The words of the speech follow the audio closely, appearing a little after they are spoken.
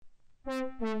All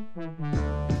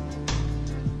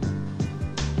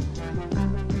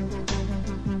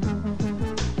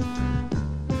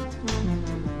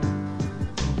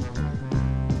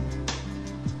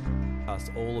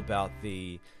about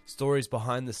the stories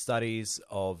behind the studies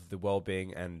of the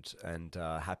well-being and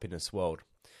happiness world.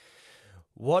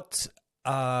 What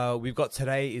we've got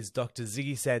today is Dr.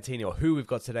 Ziggi Santini, or who we've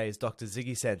got today is Dr.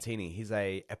 Ziggi Santini. He's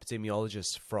a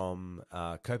epidemiologist from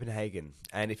Copenhagen,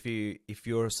 and if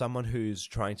you're someone who's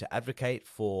trying to advocate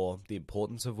for the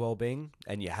importance of well-being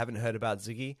and you haven't heard about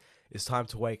Ziggi, it's time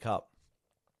to wake up.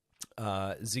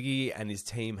 Ziggi and his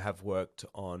team have worked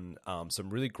on some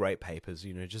really great papers,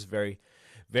 just very,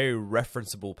 very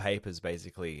referenceable papers,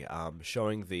 basically,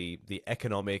 showing the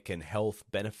economic and health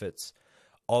benefits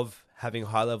of having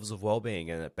high levels of well-being.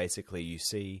 And that basically you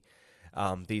see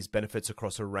these benefits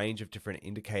across a range of different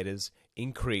indicators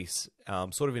increase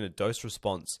sort of in a dose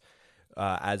response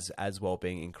as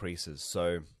well-being increases.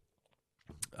 So,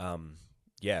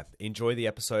 enjoy the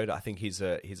episode. I think he's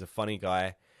a funny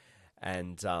guy.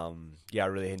 And I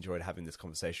really enjoyed having this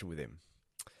conversation with him.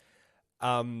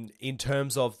 In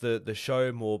terms of the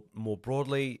show more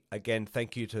broadly, again,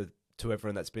 thank you to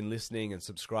everyone that's been listening and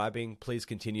subscribing. Please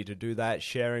continue to do that,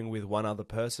 sharing with one other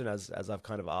person, as I've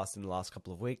kind of asked in the last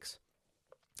couple of weeks.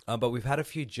 But we've had a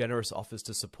few generous offers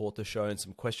to support the show and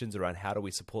some questions around how do we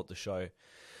support the show.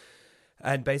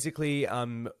 And basically,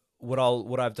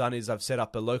 what I've done is I've set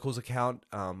up a Locals account.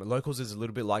 Locals is a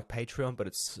little bit like Patreon, but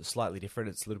it's slightly different.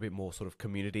 It's a little bit more sort of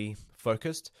community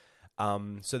focused.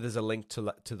 So there's a link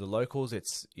to the Locals.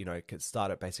 It's it can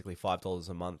start at basically $5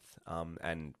 a month.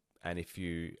 And if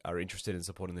you are interested in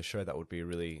supporting the show, that would be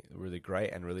really, really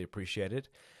great and really appreciated.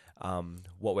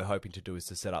 What we're hoping to do is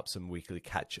to set up some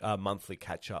monthly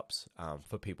catch-ups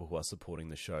for people who are supporting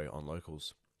the show on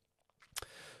Locals.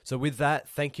 So with that,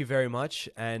 thank you very much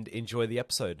and enjoy the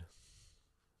episode.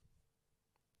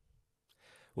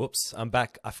 Whoops, I'm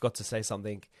back. I forgot to say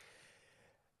something.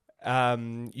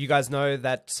 You guys know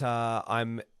that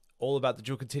I'm all about the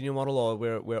dual continuum model, or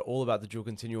we're all about the dual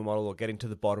continuum model, or getting to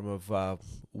the bottom of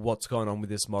what's going on with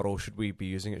this model. Should we be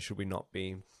using it? Should we not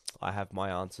be? I have my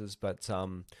answers, but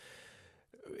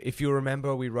if you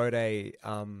remember, we wrote a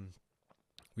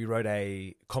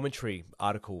commentary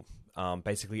article,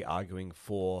 basically arguing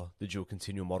for the dual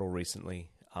continuum model recently,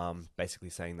 basically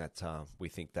saying that we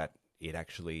think that it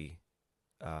actually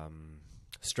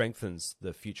strengthens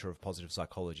the future of positive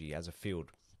psychology as a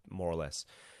field, more or less.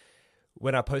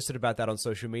 When I posted about that on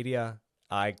social media,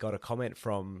 I got a comment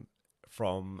from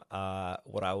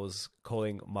what I was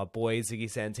calling my boy Ziggi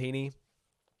Santini,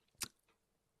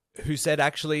 who said,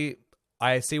 actually,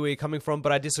 I see where you're coming from,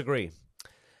 but I disagree.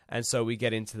 And so we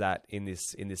get into that in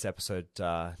this episode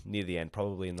near the end,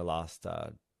 probably in the last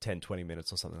 10, 20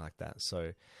 minutes or something like that.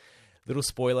 So little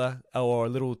spoiler or a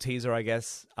little teaser, I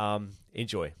guess.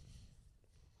 Enjoy.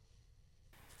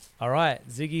 All right,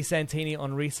 Ziggi Santini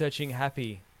on researching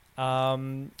happy.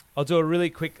 I'll do a really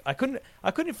quick. I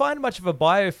couldn't find much of a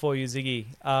bio for you, Ziggi.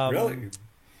 Really?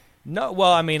 No.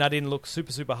 Well, I mean, I didn't look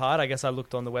super hard. I guess I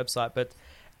looked on the website, but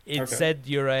it said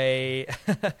you're a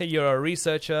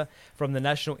researcher from the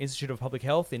National Institute of Public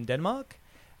Health in Denmark,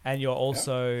 and you're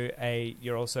also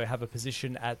have a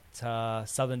position at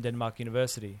Southern Denmark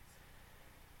University.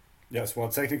 Yes, well,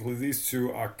 technically these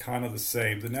two are kind of the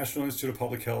same. The National Institute of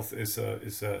Public Health is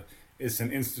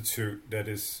an institute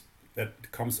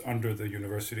that comes under the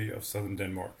University of Southern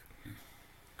Denmark.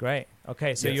 Great.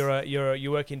 Okay, so yes.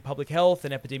 you work in public health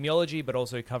and epidemiology, but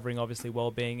also covering obviously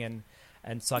well-being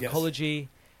and psychology.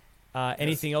 Yes.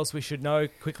 Anything else we should know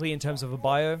quickly in terms of a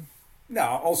bio? No.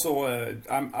 Also,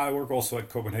 I work also at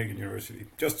Copenhagen University,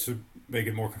 just to make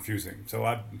it more confusing. So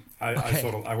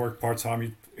I work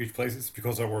part-time each places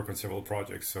because I work on several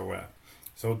projects.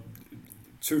 So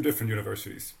two different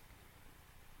universities,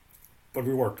 but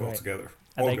we work all together.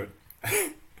 All good.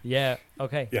 Yeah.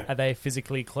 Okay. Yeah. Are they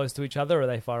physically close to each other, or are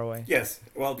they far away? Yes.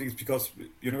 Well, it's because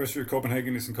University of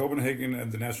Copenhagen is in Copenhagen,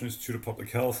 and the National Institute of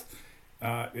Public Health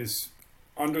is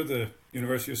under the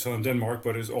University of Southern Denmark,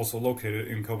 but is also located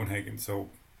in Copenhagen. So,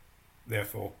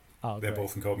 therefore, they're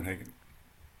both in Copenhagen.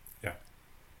 Yeah.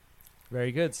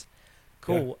 Very good.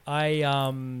 Cool. Yeah.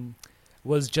 I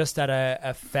was just at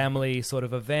a family sort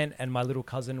of event, and my little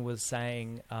cousin was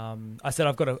saying, I said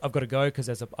I've got to go because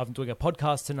I'm doing a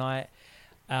podcast tonight,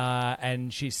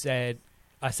 and she said,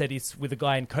 I said it's with a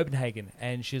guy in Copenhagen,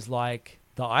 and she's like,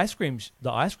 the ice cream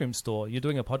store. You're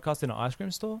doing a podcast in an ice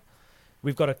cream store?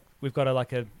 We've got a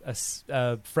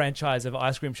franchise of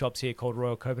ice cream shops here called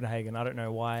Royal Copenhagen. I don't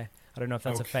know why. I don't know if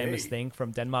that's a famous thing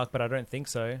from Denmark, but I don't think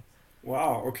so.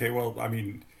 Wow. Okay. Well, I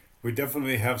mean, we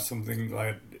definitely have something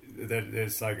like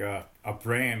there's like a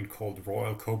brand called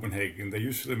Royal Copenhagen. They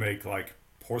usually make like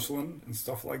porcelain and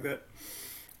stuff like that.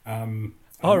 I'm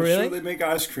Oh, not really? sure they make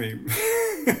ice cream.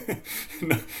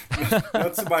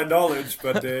 Not to my knowledge,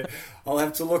 but I'll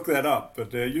have to look that up.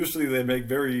 But usually they make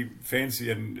very fancy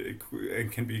and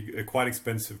can be quite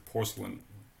expensive porcelain.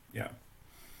 Yeah.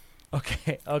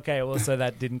 Okay. Okay. Well, so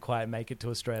that didn't quite make it to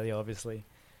Australia, obviously.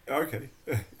 Okay.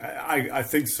 I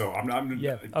think so.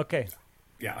 Yeah. Okay.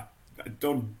 Yeah. I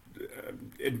don't.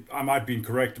 I might be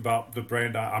incorrect about the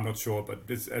brand. I'm not sure, but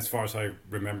this, as far as I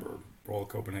remember, Royal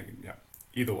Copenhagen. Yeah.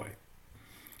 Either way.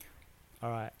 All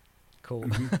right. Cool.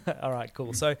 All right.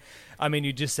 Cool. So, I mean,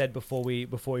 you just said before we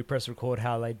press record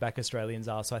how laid back Australians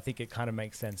are. So I think it kind of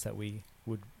makes sense that we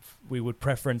would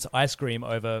preference ice cream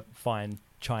over fine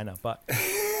china. But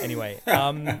anyway,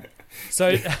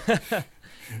 so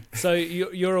so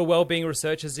you're a wellbeing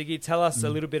researcher, Ziggy. Tell us a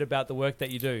little bit about the work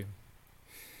that you do.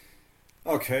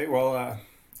 Okay. Well,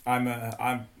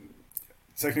 I'm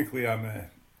technically an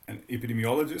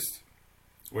epidemiologist,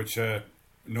 which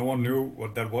no one knew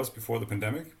what that was before the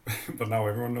pandemic, but now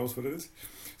everyone knows what it is.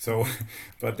 So,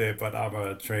 but I'm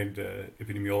a trained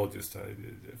epidemiologist. I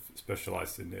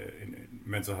specialized in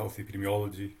mental health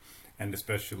epidemiology, and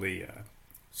especially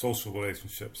social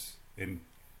relationships in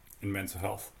mental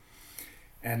health.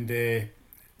 And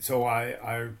so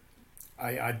I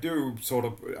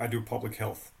do public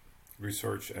health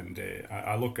research, and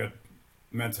I look at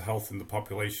mental health in the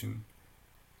population,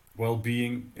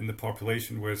 well-being in the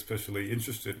population. We're especially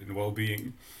interested in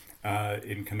well-being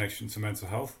in connection to mental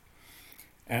health,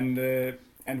 and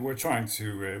we're trying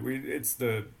to it's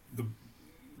the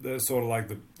sort of like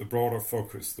the broader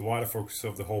focus, the wider focus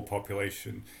of the whole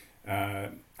population.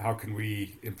 How can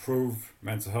we improve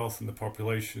mental health in the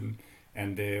population,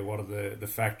 and what are the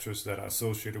factors that are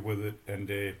associated with it,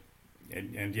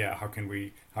 and yeah, how can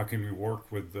we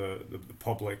work with the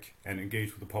public and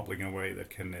engage with the public in a way that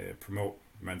can promote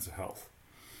mental health.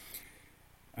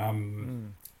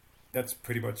 That's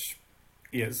pretty much,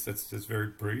 yes, that's very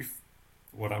brief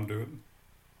what I'm doing.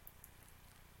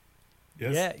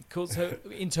 Yes. Yeah, cool. So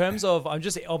in terms of,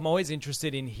 I'm always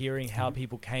interested in hearing how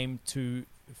people came to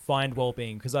find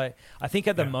well-being, because I think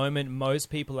at the moment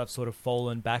most people have sort of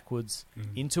fallen backwards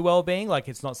into well-being, like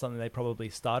it's not something they probably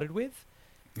started with.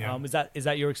 Yeah. Is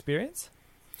that your experience?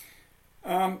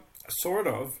 Sort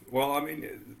of. Well, I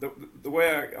mean, the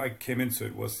way I came into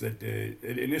it was that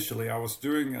initially I was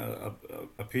doing a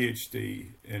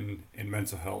PhD in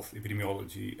mental health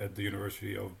epidemiology at the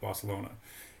University of Barcelona,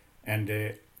 and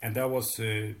that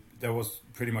was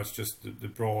pretty much just the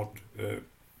broad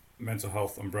mental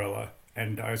health umbrella.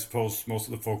 And I suppose most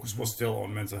of the focus was still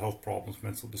on mental health problems,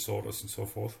 mental disorders, and so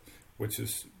forth, which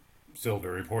is still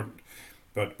very important.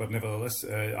 But nevertheless,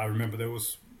 I remember there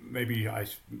was maybe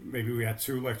we had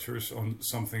 2 lectures on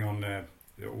something on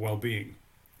well-being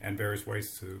and various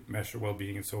ways to measure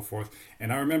well-being and so forth.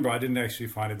 And I remember I didn't actually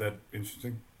find it that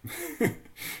interesting.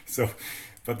 So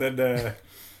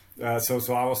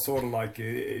I was sort of like,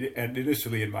 and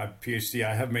initially in my PhD,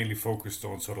 I have mainly focused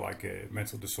on sort of like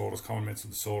mental disorders, common mental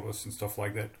disorders and stuff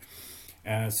like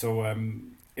that. So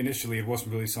initially it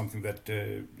wasn't really something that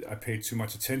I paid too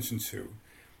much attention to.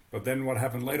 But then what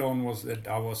happened later on was that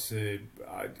I was,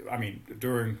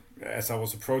 as I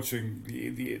was approaching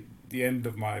the end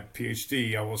of my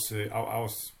PhD,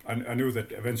 I knew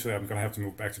that eventually I'm going to have to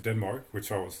move back to Denmark,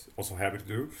 which I was also happy to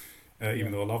do,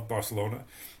 even though I loved Barcelona.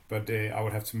 But I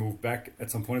would have to move back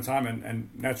at some point in time, and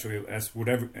naturally, as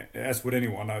would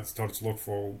anyone, I started to look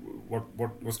for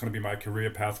what was going to be my career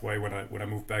pathway when I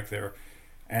moved back there,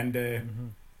 and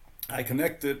I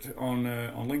connected on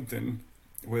LinkedIn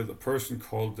with a person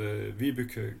called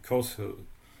Vibeke Korshed.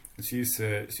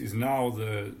 She's now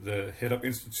the head of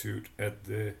institute at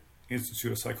the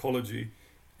Institute of Psychology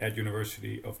at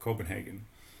University of Copenhagen,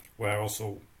 where I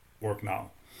also work now.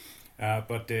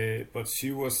 But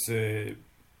she was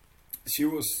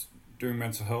doing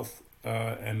mental health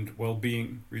and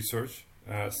well-being research,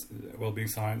 well-being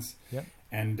science,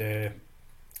 and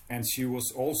she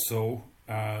was also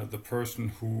the person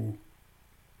who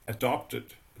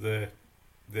adopted the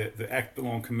Act,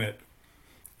 Belong, Commit,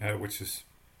 which is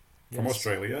from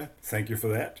Australia. Thank you for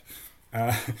that.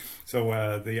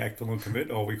 So the Act, Belong, Commit,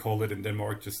 or we call it in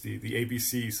Denmark just the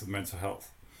ABCs of mental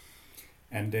health,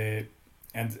 and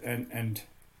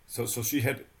so she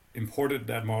had imported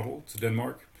that model to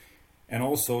Denmark, and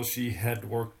also she had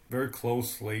worked very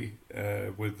closely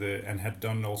with and had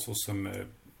done also some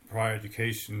prior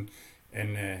education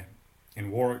in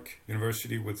Warwick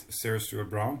University with Sarah Stewart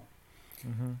Brown.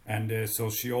 And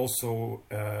so she also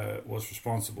was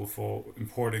responsible for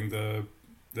importing the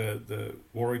the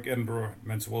Warwick Edinburgh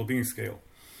Mental Wellbeing Scale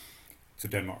to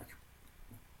Denmark.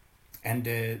 And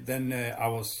then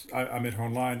I met her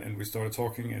online and we started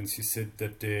talking, and she said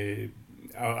that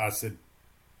I said,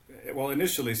 well,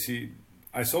 initially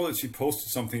I saw that she posted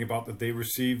something about that they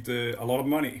received a lot of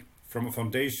money from a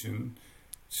foundation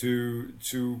to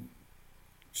do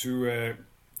the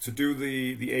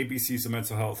ABCs of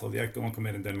mental health, or the Act on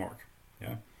Commit in Denmark.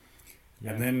 Yeah.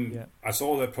 And then I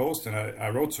saw that post, and I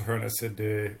wrote to her and I said,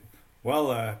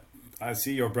 I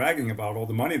see you're bragging about all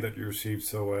the money that you received.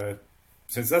 So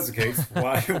since that's the case,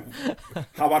 why?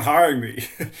 How about hiring me?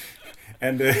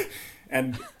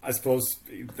 And I suppose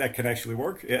that can actually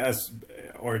work,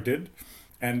 or it did.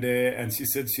 And she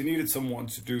said she needed someone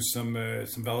to do some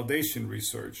validation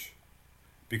research,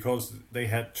 because they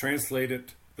had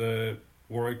translated the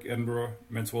Warwick Edinburgh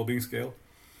Mental Wellbeing Scale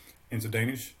into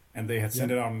Danish, and they had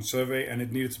sent it out on a survey, and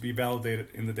it needed to be validated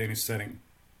in the Danish setting,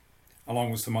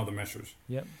 along with some other measures.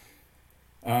 Yep.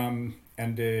 I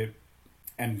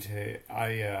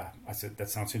said, that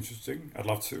sounds interesting. I'd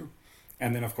love to.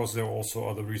 And then, of course, there were also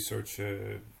other research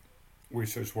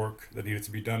work that needed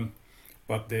to be done.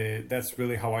 But that's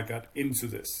really how I got into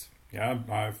this. Yeah,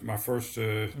 my first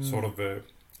I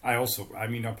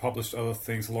published other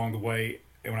things along the way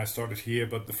when I started here,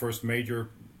 but the first major,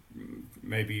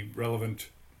 maybe relevant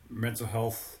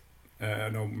mental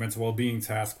well-being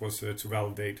task was to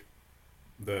validate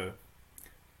the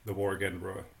Warwick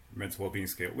Edinburgh Mental Wellbeing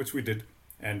Scale, which we did,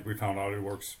 and we found out it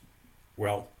works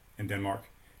well in Denmark.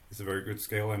 It's a very good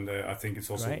scale, and I think it's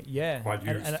also quite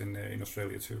used in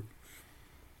Australia too.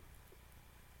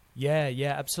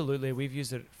 Yeah, absolutely. We've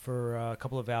used it for a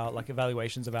couple of our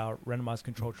evaluations of our randomized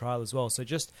controlled trial as well. So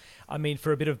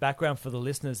for a bit of background for the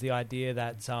listeners, the idea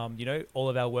that, all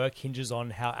of our work hinges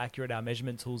on how accurate our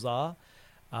measurement tools are.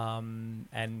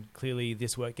 And clearly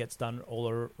this work gets done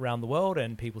all around the world,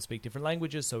 and people speak different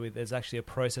languages. So there's actually a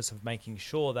process of making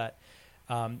sure that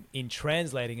in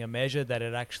translating a measure that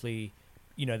it actually,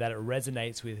 that it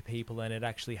resonates with people, and it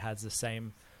actually has the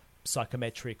same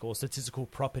psychometric or statistical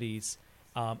properties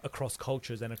across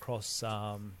cultures and across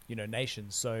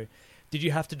nations. So did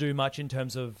you have to do much in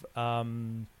terms of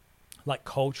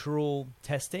cultural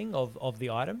testing of the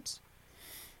items?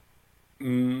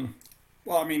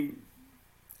 Well, I mean,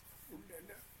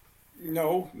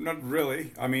 no, not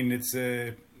really. I mean, it's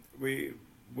we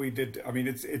did. I mean,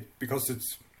 it's because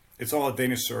it's all a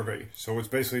Danish survey, so it's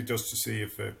basically just to see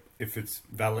if it's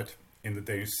valid in the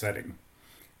Danish setting.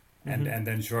 And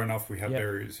then sure enough, we have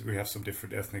we have some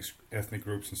different ethnic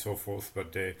groups and so forth,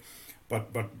 but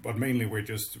mainly we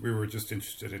were just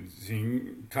interested in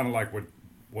seeing, kind of like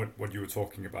what you were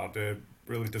talking about.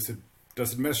 Really, does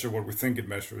it measure what we think it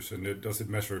measures, and does it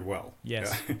measure it well?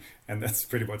 Yes. Yeah. And that's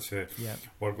pretty much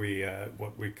what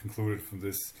we concluded from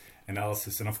this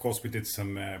analysis. And of course, we did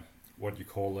some what you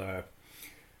call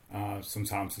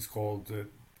sometimes it's called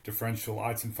differential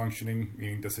item functioning,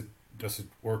 meaning does it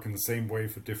work in the same way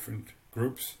for different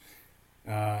groups,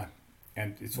 and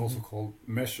it's also called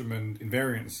measurement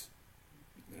invariance,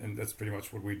 and that's pretty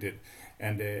much what we did.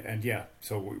 And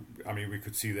so we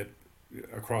could see that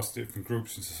across different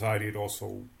groups in society, it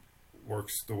also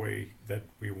works the way that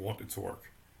we want it to work.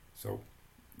 So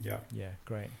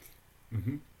Great.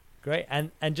 Mm-hmm. Great.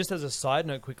 And just as a side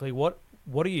note quickly, what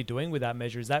are you doing with that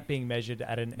measure? Is that being measured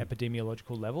at an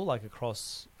epidemiological level, like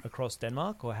across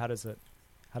Denmark, or how does it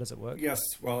work? Yes,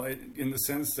 well, in the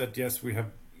sense that yes, we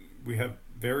have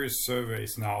various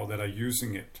surveys now that are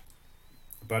using it,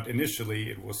 but initially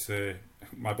it was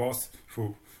my boss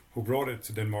who brought it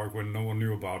to Denmark when no one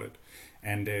knew about it,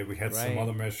 and we had some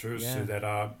other measures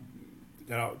that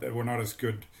were not as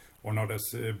good or not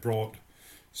as broad.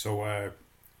 So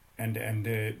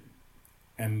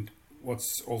and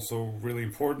what's also really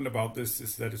important about this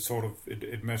is that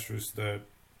it measures the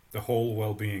whole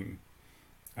well-being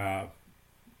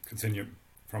continuum,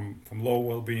 from low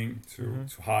well-being to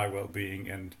high well-being,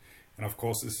 and of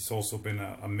course this has also been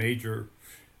a major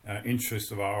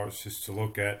interest of ours, is to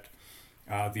look at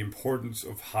the importance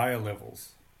of higher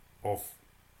levels of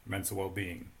mental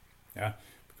well-being,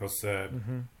 because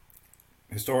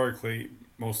historically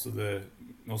most of the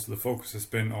focus has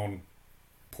been on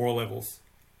poor levels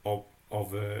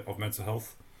of mental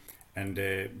health and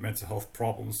mental health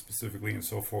problems specifically and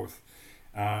so forth,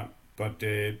 but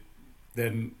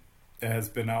then there's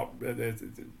been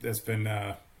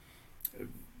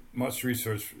much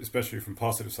research, especially from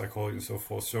positive psychology and so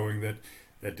forth, showing that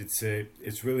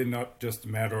it's really not just a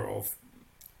matter of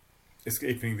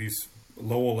escaping these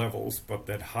lower levels, but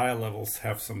that higher levels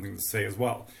have something to say as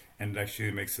well, and it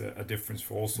actually makes a difference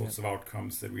for all sorts of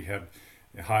outcomes that we have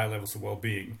high levels of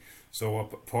well-being. So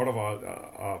part of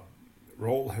our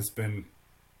role has been,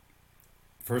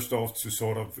 first off, to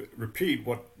sort of repeat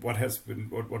what has been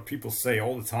what people say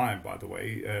all the time. By the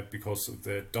way, because of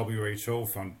the WHO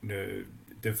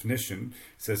definition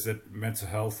says that mental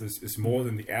health is more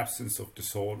than the absence of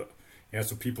disorder. Yeah,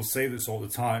 so people say this all the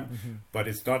time, but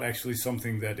it's not actually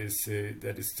something that is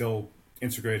still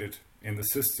integrated in the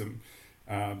system.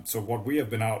 So what we have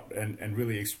been out and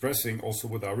really expressing also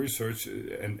with our research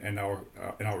and our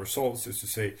results is to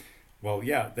say, well,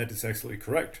 yeah, that is actually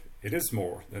correct. It is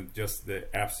more than just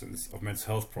the absence of mental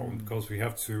health problems, because we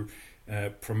have to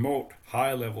promote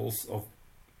high levels of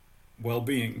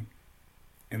well-being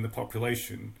in the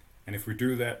population, and if we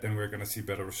do that, then we're going to see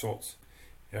better results.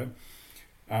 Yeah.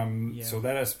 So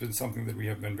that has been something that we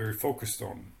have been very focused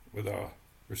on with our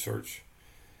research.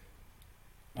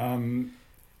 And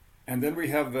then we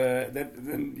have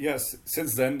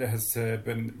since then there has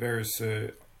been various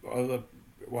other,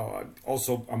 well,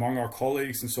 also among our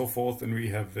colleagues and so forth, and we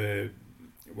have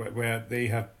where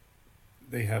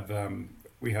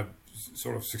we have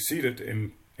sort of succeeded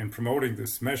in promoting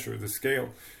this measure, the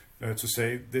scale, to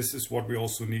say this is what we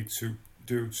also need to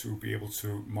do to be able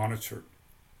to monitor.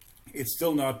 It's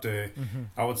still not,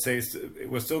 I would say,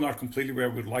 we're still not completely where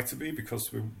we'd like to be,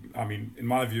 because in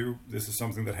my view, this is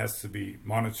something that has to be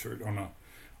monitored on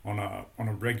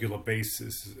a regular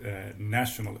basis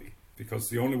nationally, because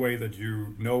the only way that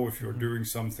you know if you're doing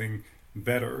something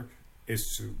better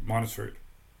is to monitor it.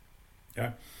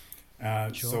 Yeah.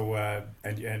 Sure. So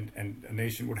and a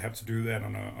nation would have to do that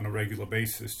on a regular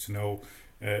basis to know,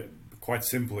 quite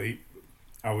simply,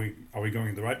 are we going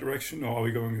in the right direction, or are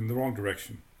we going in the wrong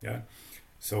direction? Yeah,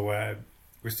 so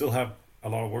we still have a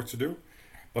lot of work to do,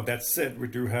 but that said, we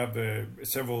do have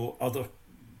several other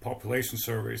population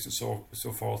surveys and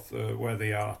so forth where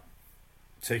they are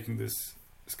taking this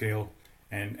scale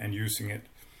and using it,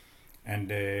 and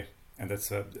that's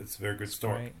a very good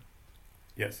start. Great.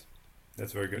 Yes,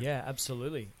 that's very good. Yeah,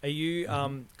 absolutely. Are you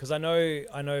because I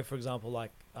know for example,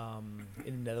 like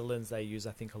in the Netherlands, they use,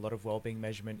 I think, a lot of wellbeing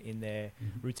measurement in their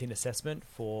routine assessment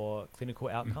for clinical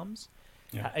outcomes.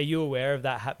 Yeah. Are you aware of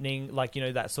that happening? Like,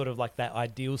 that sort of like that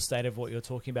ideal state of what you're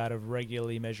talking about of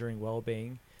regularly measuring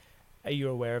well-being. Are you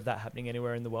aware of that happening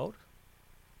anywhere in the world?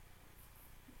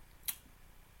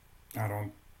 I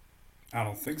don't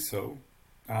think so.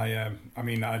 I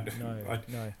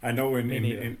know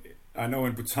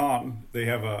in Bhutan they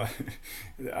have a.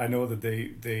 I know that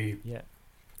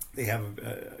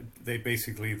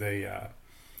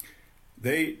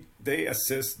they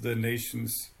assess the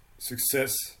nation's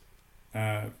success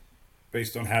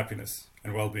based on happiness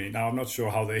and well-being. Now, I'm not sure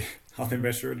how they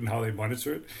measure it and how they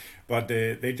monitor it, but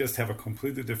they just have a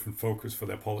completely different focus for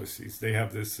their policies. They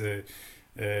have this,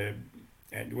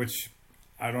 and which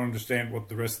I don't understand what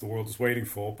the rest of the world is waiting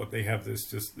for, but they have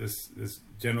this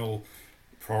general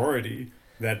priority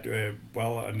that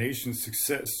a nation's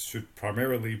success should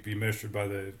primarily be measured by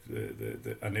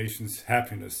a nation's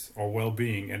happiness or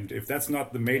well-being, and if that's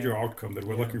not the major outcome that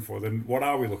we're looking for, then what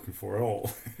are we looking for at all?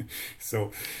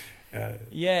 So,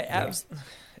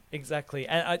 exactly.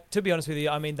 And to be honest with you,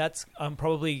 I'm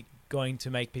probably going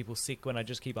to make people sick when I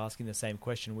just keep asking the same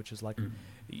question, which is like,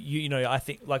 I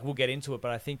think, like, we'll get into it, but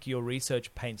I think your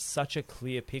research paints such a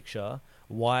clear picture.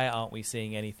 Why aren't we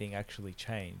seeing anything actually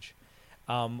change?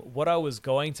 What I was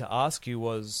going to ask you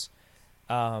was,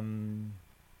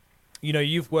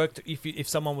 you've worked, if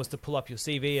someone was to pull up your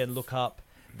CV and look up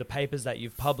the papers that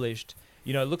you've published,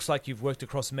 it looks like you've worked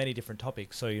across many different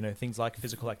topics. So, things like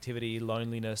physical activity,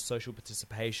 loneliness, social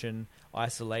participation,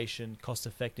 isolation, cost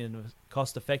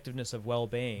effectiveness of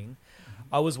well-being.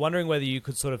 I was wondering whether you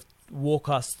could sort of walk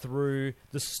us through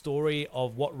the story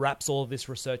of what wraps all of this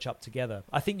research up together.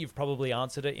 I think you've probably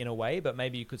answered it in a way, but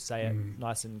maybe you could say it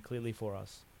nice and clearly for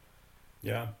us.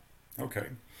 Yeah. Okay.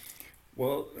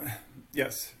 Well,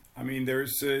 yes.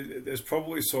 There's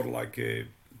probably sort of like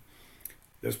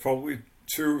there's probably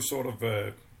two sort of,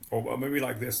 or maybe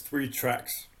like there's three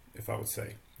tracks, if I would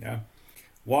say. Yeah.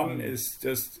 One is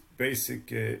just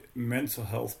basic mental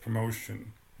health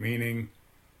promotion, meaning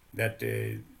that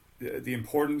the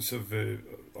importance of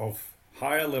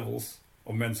higher levels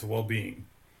of mental well-being,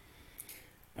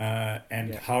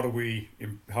 and how do we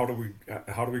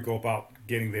go about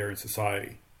getting there in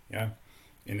society? Yeah,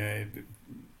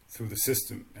 through the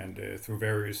system and through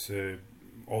various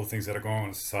all the things that are going on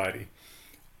in society.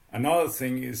 Another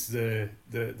thing is the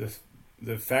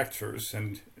factors,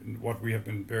 and what we have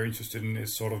been very interested in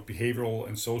is sort of behavioral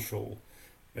and social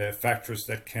factors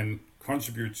that can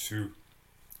contribute to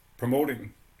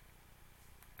promoting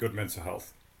good mental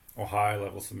health or high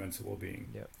levels of mental well-being.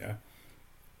 Yep. Yeah.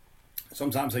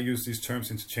 sometimes I use these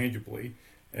terms interchangeably.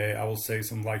 I will say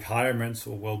something like higher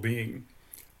mental well-being.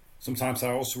 Sometimes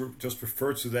I also just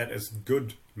refer to that as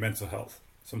good mental health.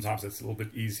 Sometimes it's a little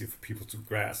bit easier for people to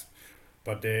grasp.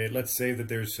 But let's say that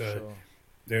there's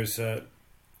a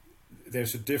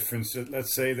difference.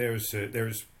 Let's say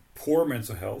there's poor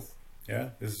mental health. Yeah,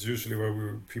 this is usually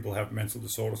where people have mental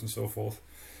disorders and so forth.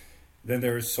 Then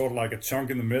there is sort of like a chunk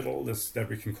in the middle that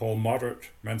we can call moderate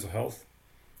mental health,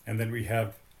 and then we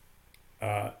have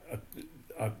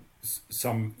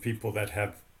some people that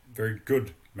have very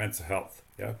good mental health.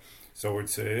 Yeah, so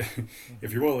it's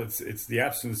if you will, it's the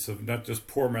absence of not just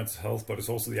poor mental health, but it's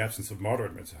also the absence of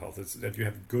moderate mental health. It's that you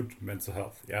have good mental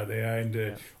health. Yeah, they are in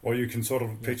the, or you can sort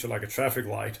of picture like a traffic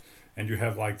light, and you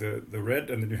have like the red,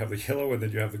 and then you have the yellow, and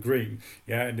then you have the green.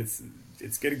 Yeah, and it's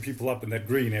getting people up in that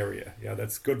green area. Yeah,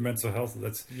 that's good mental health.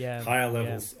 That's higher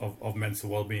levels of mental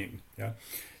well-being. Yeah,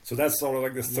 so that's sort of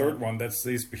like the third one. That's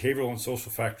these behavioral and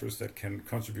social factors that can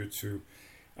contribute to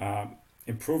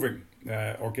improving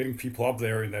or getting people up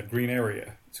there in that green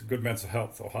area to good mental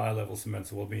health or higher levels of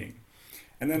mental well-being.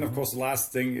 And then, of course, the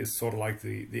last thing is sort of like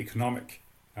the economic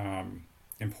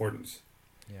importance.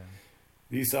 Yeah.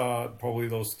 These are probably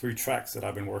those three tracks that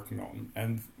I've been working on.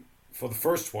 And for the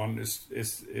first one is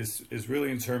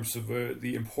really in terms of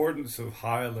the importance of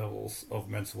higher levels of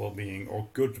mental well-being or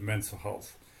good mental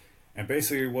health. And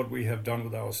basically what we have done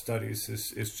with our studies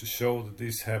is to show that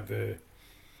this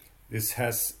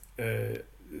has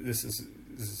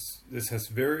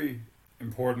very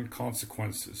important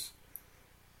consequences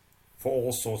for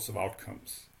all sorts of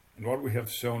outcomes. And what we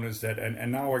have shown is that,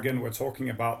 and now again we're talking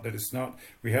about that it's not,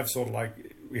 we have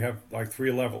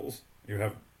three levels. You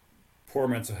have poor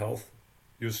mental health,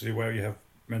 usually where you have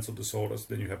mental disorders,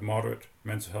 then you have moderate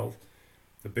mental health,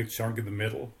 the big chunk in the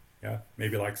middle,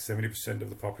 maybe like 70% of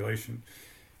the population,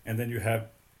 and then you have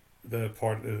the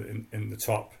part in the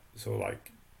top, so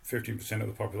like 15% of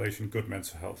the population, good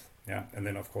mental health, and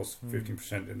then of course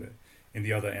 15% in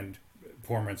the other end,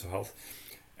 poor mental health,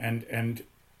 and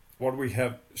what we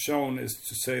have shown is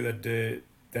to say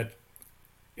that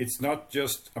it's not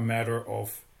just a matter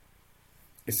of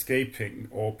escaping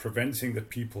or preventing that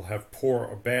people have poor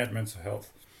or bad mental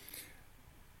health,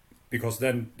 because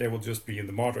then they will just be in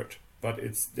the moderate, but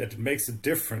it's that it makes a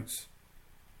difference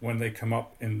when they come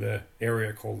up in the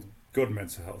area called good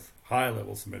mental health, high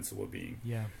levels of mental well-being.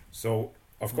 Yeah. So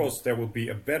of course it will be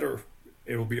a better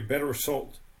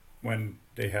result when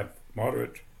they have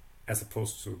moderate as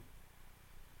opposed to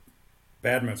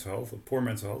bad mental health or poor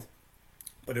mental health,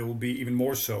 but it will be even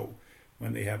more so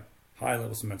when they have high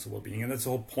levels of mental well-being. And that's the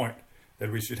whole point,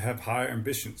 that we should have higher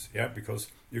ambitions,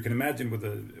 because you can imagine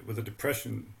with a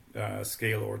depression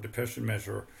scale or depression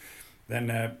measure,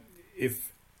 then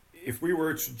if we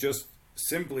were to just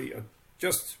simply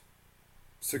just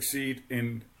succeed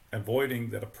in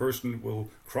avoiding that a person will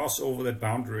cross over that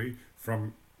boundary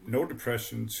from no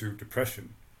depression to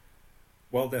depression,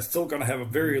 well, they're still going to have a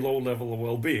very low level of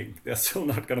well-being. They're still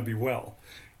not going to be well.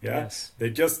 Yeah,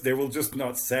 yes. They will just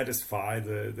not satisfy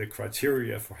the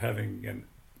criteria for having an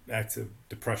active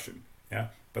depression. Yeah,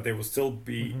 but they will still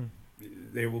be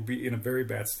they will be in a very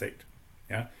bad state.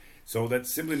 Yeah, so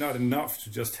that's simply not enough to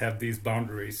just have these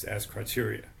boundaries as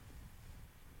criteria.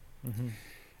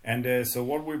 And so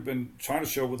what we've been trying to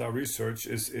show with our research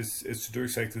is to do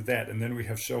exactly that. And then we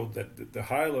have showed that the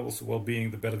higher levels of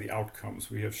well-being, the better the outcomes.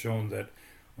 We have shown that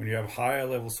when you have higher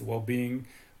levels of well-being,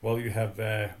 well, you have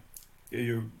the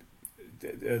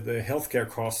healthcare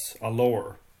costs are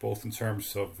lower, both in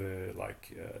terms of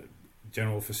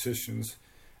general physicians,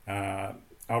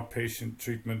 outpatient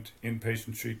treatment,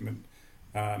 inpatient treatment,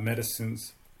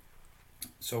 medicines.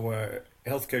 So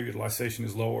healthcare utilization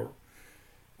is lower.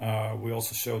 We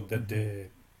also showed that the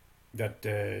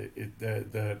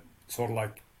sort of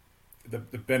like the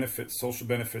benefits, social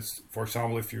benefits. For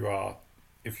example, if you are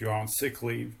on sick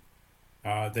leave,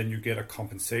 then you get a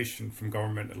compensation from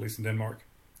government, at least in Denmark.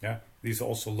 Yeah, these are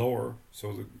also lower,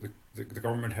 so the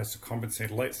government has to compensate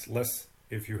less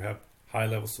if you have high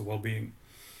levels of well-being.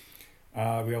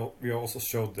 We also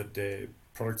showed that the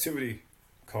productivity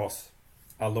costs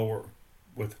are lower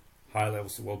with high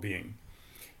levels of well-being.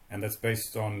 And that's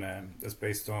based on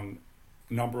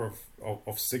number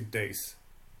of sick days,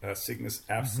 sickness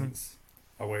absence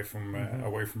away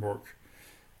from work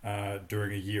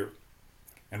during a year,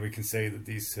 and we can say that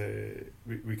these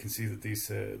we can see that these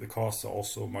the costs are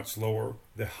also much lower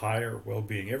the higher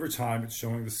well-being. Every time it's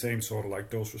showing the same sort of like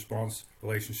dose response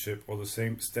relationship, or the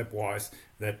same stepwise,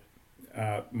 that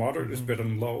moderate is better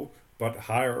than low, but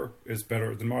higher is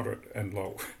better than moderate and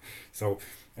low. So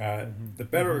the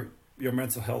better your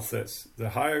mental health is, the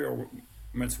higher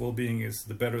mental well-being is,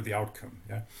 the better the outcome.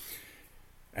 Yeah,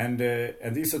 and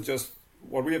these are just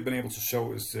what we have been able to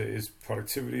show is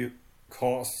productivity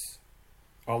costs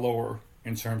are lower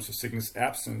in terms of sickness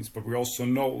absence, but we also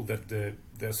know that the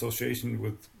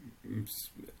association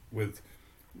with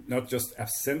not just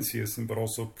absenteeism but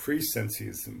also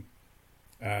presenteeism,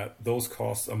 those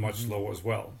costs are much lower as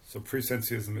well. So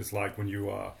presenteeism is like when you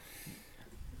are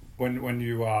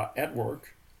at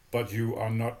work but you are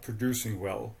not producing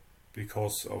well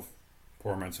because of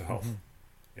poor mental health.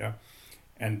 Yeah.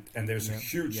 And there's a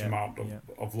huge amount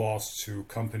of loss to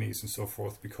companies and so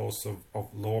forth because of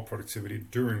lower productivity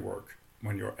during work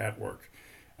when you're at work.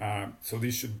 So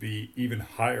these should be even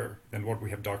higher than what we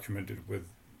have documented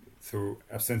through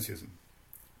absenteeism.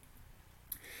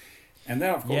 And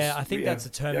then, of course, I think that's a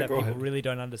term that people really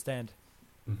don't understand.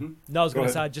 No, I was going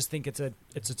to say, I just think it's a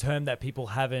term that people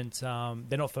haven't,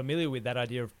 they're not familiar with, that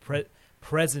idea of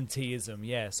presenteeism.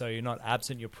 Yeah, so you're not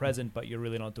absent, you're present, but you're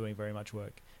really not doing very much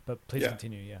work. But please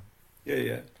continue.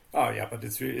 Yeah. Oh, yeah. But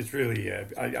it's really.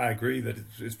 I agree that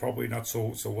it's probably not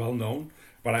so well known.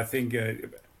 But I think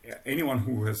anyone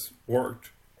who has worked,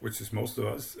 which is most of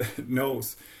us,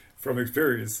 knows from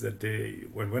experience that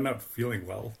when we're not feeling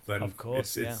well, then of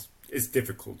course, it's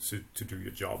difficult to do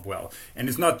your job well. And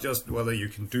it's not just whether you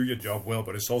can do your job well,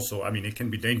 but it's also, I mean, it can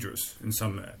be dangerous in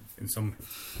some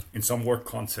work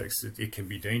contexts. It can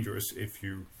be dangerous if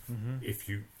you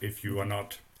are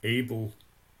not able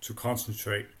to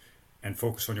concentrate and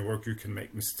focus on your work. You can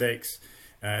make mistakes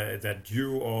that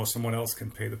you or someone else can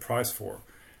pay the price for,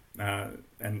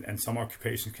 and some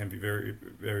occupations can be very,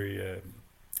 very,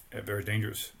 very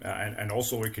dangerous. And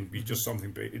also it can be just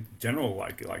something general,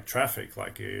 like traffic,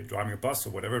 like driving a bus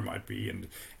or whatever it might be.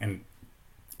 And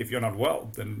if you're not well,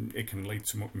 then it can lead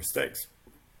to mistakes.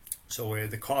 So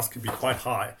the cost can be quite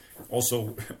high.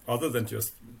 Also, other than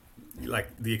just like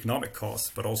the economic costs,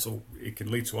 but also it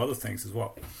can lead to other things as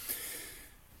well.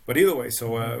 But either way,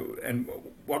 so and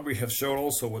what we have shown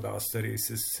also with our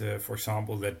studies is, for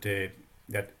example, that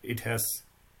it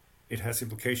has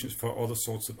implications for other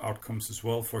sorts of outcomes as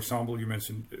well. For example, you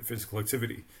mentioned physical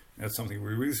activity. That's something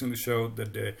we recently showed,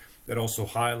 that also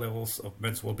high levels of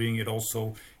mental well-being. It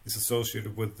also is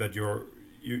associated with that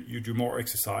you do more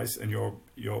exercise, and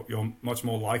you're much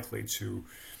more likely to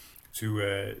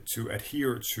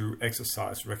adhere to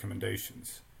exercise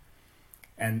recommendations,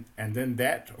 and then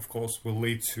that of course will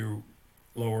lead to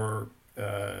lower,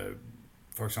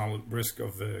 for example, risk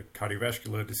of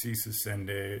cardiovascular diseases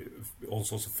and all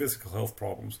sorts of physical health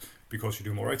problems because you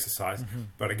do more exercise.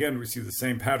 But again, we see the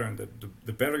same pattern, that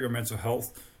the better your mental health,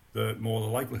 the more the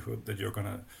likelihood that you're going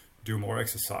to do more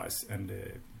exercise and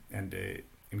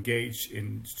engage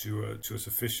to a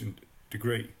sufficient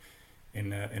degree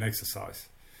in exercise.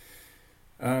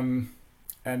 And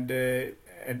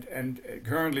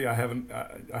currently I have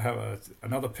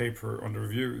another paper under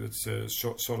review that's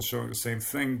sort of showing the same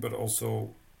thing, but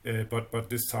also but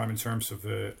this time in terms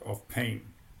of pain.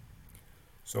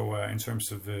 So in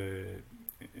terms of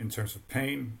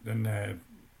pain, then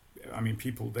I mean,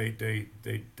 people they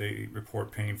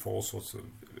report pain for all sorts of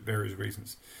various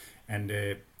reasons, and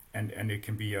it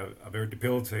can be a very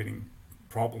debilitating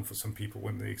problem for some people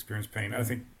when they experience pain. I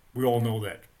think we all know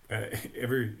that.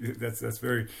 That's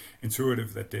very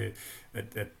intuitive,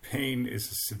 that pain is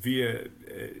a severe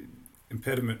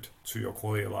impediment to your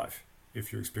quality of life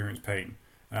if you experience pain.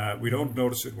 We don't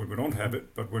notice it when we don't have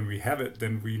it, but when we have it,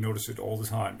 then we notice it all the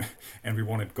time, and we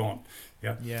want it gone.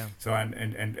 Yeah. So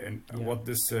what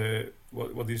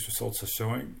these results are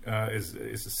showing is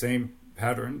the same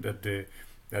pattern, that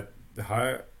the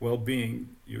higher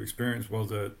well-being you experience, well,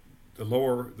 the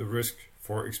lower the risk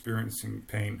for experiencing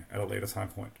pain at a later time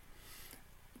point.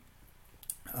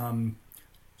 And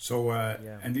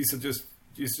these are just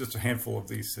a handful of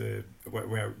these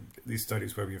where these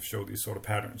studies where we have showed these sort of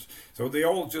patterns. So they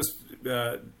all just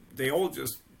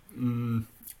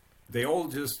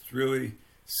really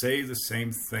say the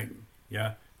same thing.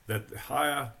 Yeah, that the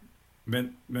higher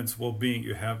mental well-being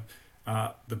you have,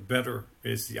 the better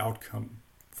is the outcome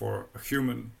for a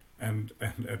human and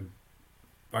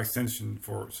by extension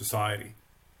for society.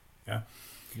 Yeah.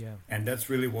 And that's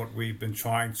really what we've been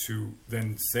trying to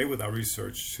then say with our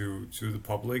research to the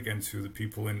public and to the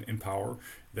people in power,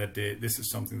 that this is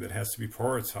something that has to be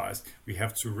prioritized. We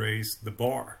have to raise the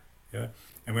bar. Yeah.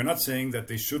 And we're not saying that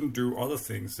they shouldn't do other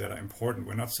things that are important.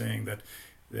 We're not saying that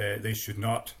they should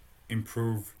not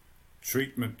improve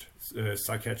treatment,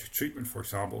 psychiatric treatment, for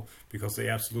example, because they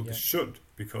absolutely should,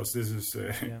 because this is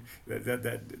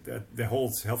that the whole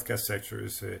healthcare sector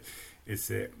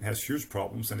has huge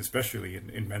problems, and especially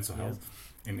in mental health,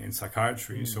 in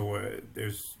psychiatry. So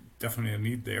there's definitely a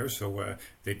need there. So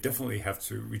we definitely have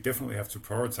to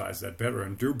prioritize that better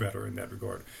and do better in that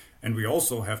regard. And we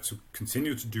also have to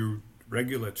continue to do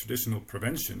regular traditional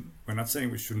prevention. We're not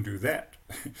saying we shouldn't do that.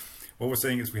 What we're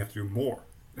saying is we have to do more.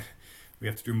 We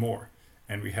have to do more,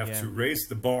 and we have to raise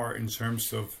the bar in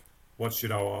terms of what should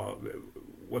the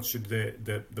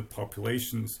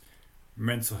population's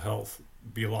mental health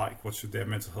be like? What should their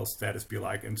mental health status be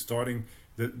like? And starting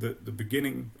the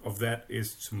beginning of that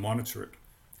is to monitor it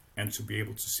and to be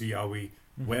able to see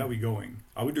where are we going?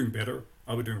 Are we doing better?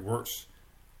 Are we doing worse?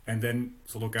 And then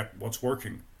to look at what's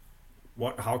working.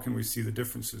 How can we see the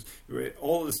differences?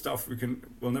 All this stuff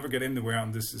we'll never get anywhere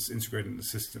on this is integrated in the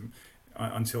system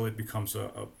until it becomes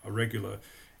a regular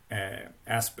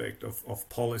aspect of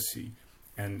policy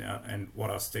and what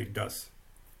our state does.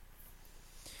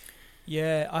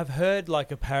 Yeah, I've heard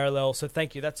like a parallel. So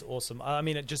thank you. That's awesome. I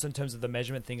mean, just in terms of the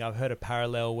measurement thing, I've heard a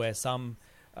parallel where some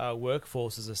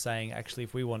workforces are saying, actually,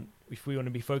 if we want to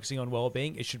be focusing on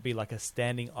well-being, it should be like a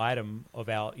standing item of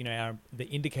the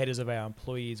indicators of our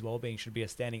employees' well-being should be a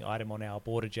standing item on our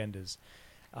board agendas.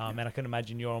 And I can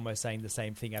imagine you're almost saying the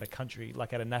same thing at a country,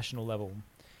 like at a national level.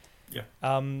 Yeah.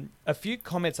 A few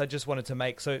comments I just wanted to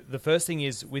make. So the first thing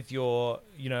is with your,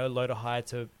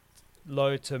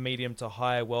 low to medium to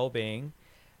high well-being.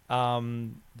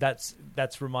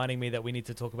 That's reminding me that we need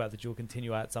to talk about the dual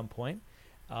continua at some point.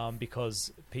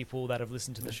 Because people that have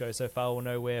listened to the show so far will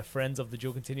know we're friends of the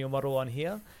dual continua model on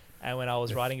here. And when I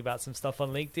was writing about some stuff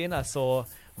on LinkedIn, I saw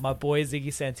my boy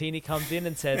Ziggi Santini comes in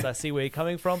and says, I see where you're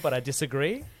coming from, but I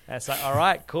disagree. And it's like, all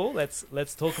right, cool. Let's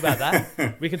talk about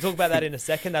that. We can talk about that in a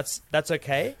second. That's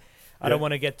okay. I don't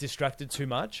want to get distracted too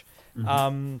much.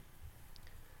 Mm-hmm.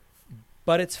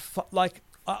 But it's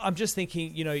I'm just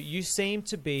thinking, you seem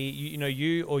to be,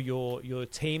 you or your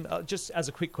team, just as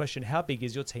a quick question, how big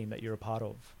is your team that you're a part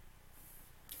of?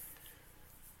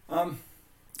 I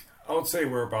would say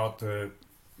we're about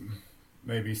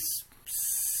maybe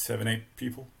 7-8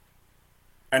 people.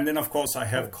 And then, of course, I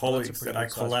have colleagues that I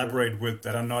collaborate with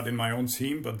that are not in my own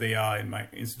team, but they are in my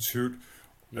institute.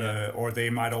 Or they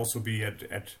might also be at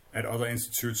other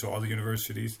institutes or other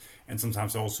universities. And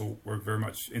sometimes I also work very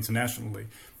much internationally.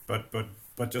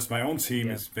 But just my own team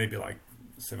is maybe like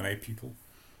 7-8 people.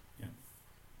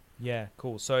 Yeah,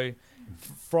 cool. So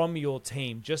from your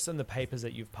team, just in the papers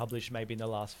that you've published maybe in the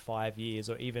last 5 years,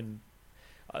 or even,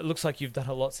 it looks like you've done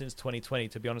a lot since 2020,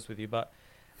 to be honest with you. But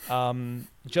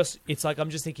it's like,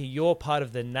 I'm just thinking you're part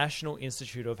of the National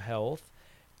Institute of Health.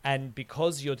 And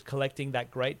because you're collecting that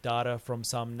great data from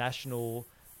some national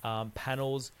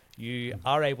panels, you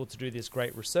are able to do this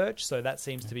great research. So that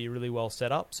seems to be really well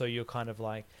set up. So you're kind of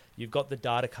like, you've got the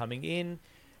data coming in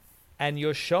and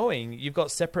you've got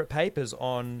separate papers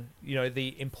on,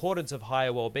 the importance of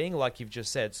higher well-being, like you've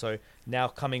just said. So now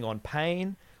coming on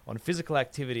pain, on physical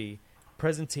activity,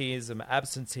 presenteeism,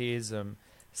 absenteeism,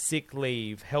 sick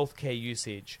leave, healthcare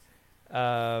usage.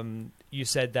 You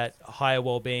said that higher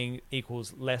well-being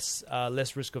equals less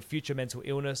risk of future mental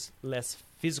illness, less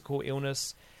physical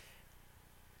illness.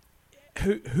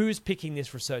 Who's picking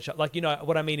this research up? Like,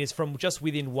 what I mean is from just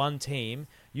within one team,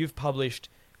 you've published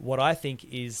what I think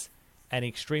is an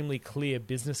extremely clear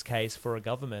business case for a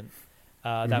government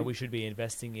that we should be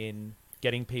investing in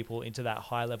getting people into that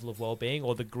high level of well-being,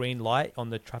 or the green light on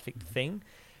the traffic thing.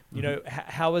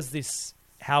 How is this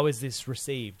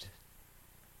received?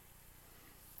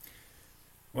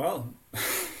 Well,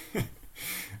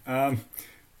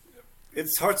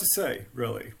 it's hard to say,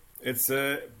 really. It's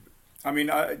I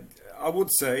would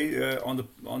say on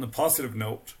the positive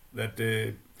note that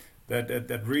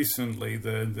recently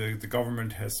the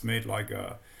government has made like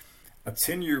a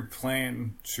 10-year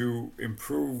plan to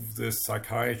improve the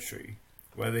psychiatry,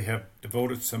 where they have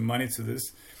devoted some money to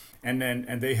this, and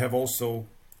they have also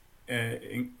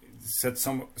set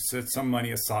some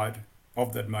money aside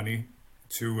of that money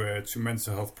to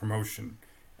mental health promotion,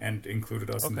 and included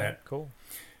us in that. Cool.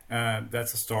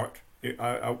 That's a start.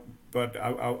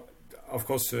 Of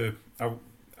course,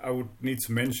 I would need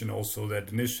to mention also that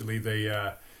initially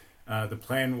the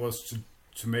plan was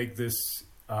to make this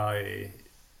a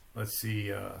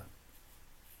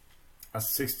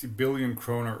 60 billion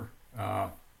kroner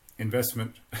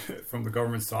investment from the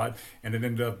government side, and it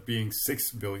ended up being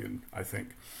 6 billion, I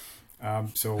think.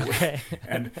 And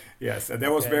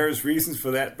there was various reasons for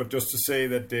that, but just to say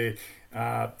that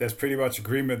there's pretty much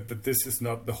agreement that this is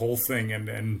not the whole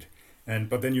thing,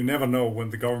 but then you never know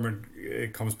when the government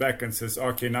comes back and says,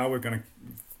 okay, now we're going to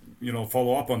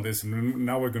follow up on this, and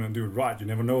now we're going to do it right. You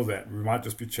never know that. We might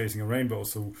just be chasing a rainbow,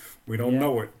 so we don't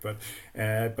know it.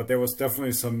 But there was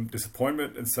definitely some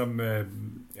disappointment and some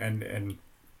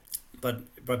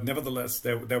but nevertheless,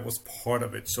 that was part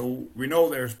of it. So we know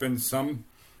there's been some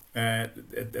there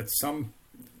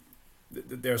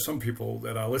are some people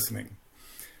that are listening.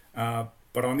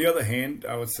 But on the other hand,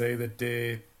 I would say that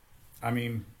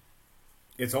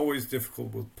it's always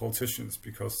difficult with politicians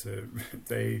because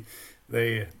they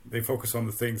focus on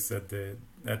the things that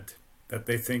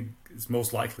they think is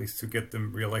most likely to get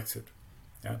them reelected.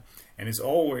 Yeah, and it's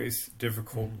always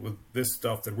difficult with this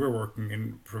stuff that we're working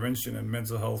in prevention and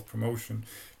mental health promotion,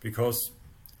 because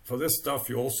for this stuff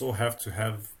you also have to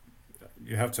have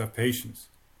patience.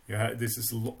 This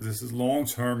is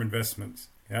long-term investments.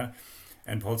 Yeah,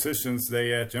 and politicians,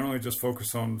 they generally just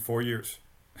focus on 4 years.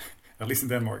 At least in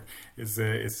Denmark, it's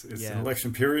an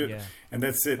election period, and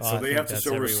that's it. So they have to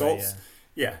show results.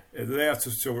 Yeah, they have to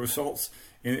show results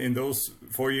in those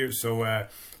 4 years.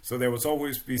 So there would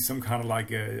always be some kind of like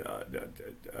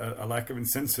a lack of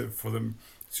incentive for them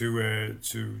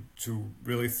to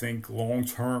really think long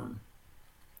term,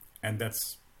 and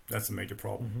that's a major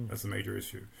problem. Mm-hmm. That's a major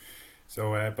issue.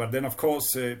 So, but then of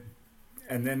course, and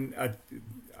then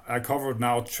I covered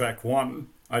now track 1.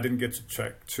 I didn't get to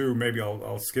track 2. Maybe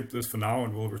I'll skip this for now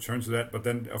and we'll return to that. But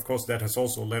then, of course, that has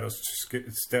also led us to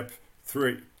step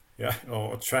 3,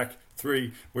 or track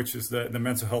 3, which is the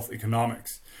mental health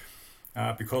economics.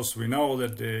 Because we know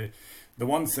that the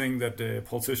one thing that the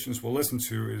politicians will listen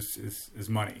to is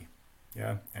money,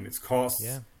 and its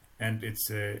costs, and its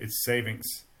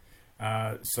savings.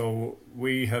 So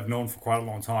we have known for quite a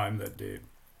long time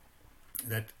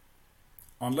that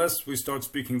unless we start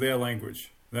speaking their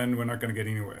language, then we're not going to get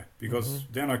anywhere, because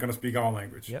they're not going to speak our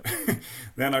language. Yep.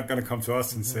 They're not going to come to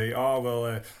us and say, "Oh,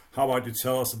 well, how about you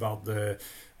tell us about the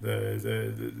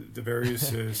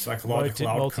various psychological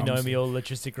outcomes, multinomial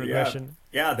logistic regression."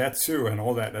 Yeah, that too, and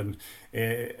all that, and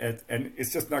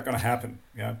it's just not going to happen.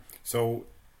 Yeah. So,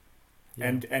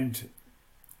 and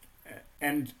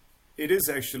it is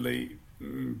actually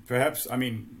perhaps. I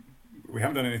mean, we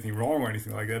haven't done anything wrong or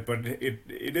anything like that, but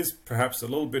it is perhaps a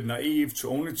little bit naive to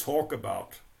only talk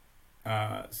about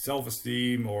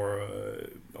self-esteem or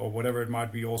whatever it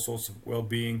might be, all sorts of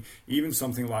well-being, even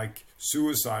something like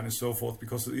suicide and so forth,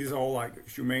 because these are all like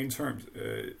human terms,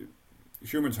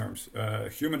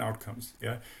 human outcomes.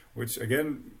 Yeah, which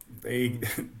again they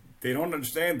don't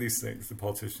understand these things. The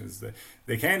politicians,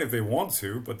 they can if they want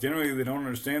to, but generally they don't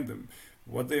understand them.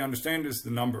 What they understand is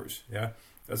the numbers. Yeah,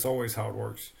 that's always how it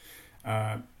works.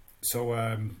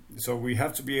 So we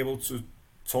have to be able to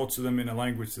talk to them in a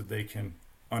language that they can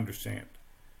understand,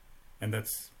 and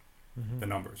that's the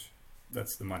numbers.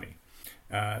 That's the money.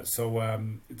 At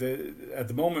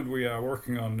the moment we are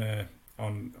working on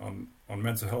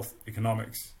mental health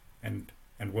economics and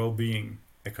well-being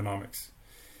economics,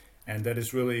 and that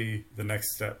is really the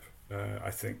next step,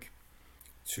 I think,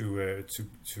 to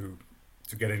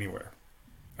get anywhere.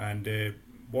 And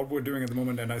what we're doing at the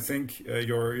moment, and I think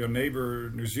your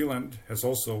neighbor New Zealand has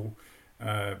also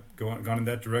gone in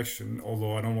that direction.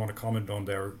 Although I don't want to comment on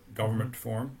their government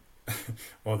form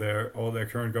or their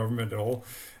current government at all,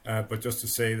 but just to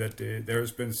say that there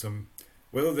has been some,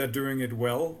 whether they're doing it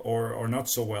well or not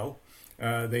so well,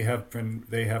 they have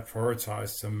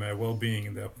prioritized some well-being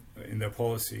in their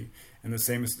policy, and the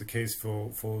same is the case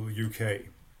for the UK.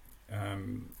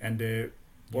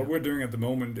 What we're doing at the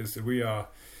moment is that we are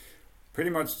pretty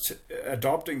much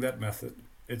adopting that method.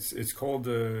 It's called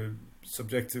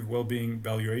subjective well-being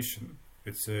valuation.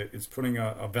 It's putting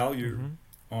a value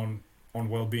on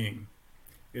well-being.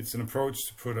 It's an approach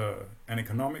to put an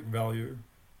economic value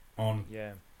on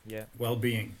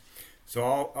well-being. So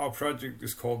our project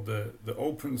is called the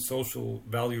Open Social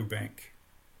Value Bank,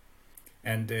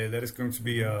 and that is going to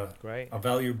be a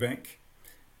value bank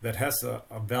that has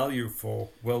a value for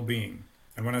well-being.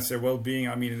 And when I say well-being,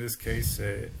 I mean in this case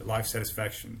life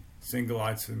satisfaction, single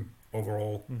item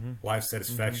overall life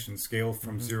satisfaction scale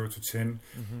from 0 to 10.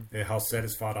 How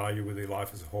satisfied are you with your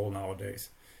life as a whole nowadays?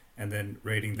 And then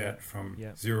rating that from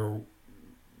 0,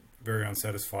 very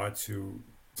unsatisfied, to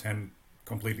 10,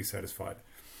 completely satisfied.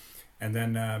 And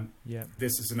then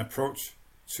this is an approach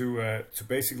to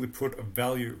basically put a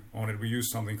value on it. We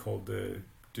use something called the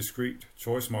discrete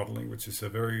choice modeling, which is a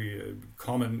very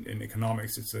common in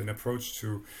economics. It's an approach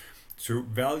to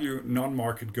value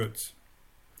non-market goods.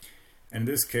 In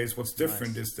this case, what's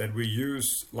different is that we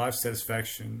use life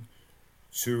satisfaction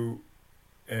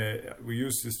we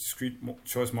use this discrete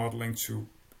choice modeling to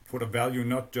put a value,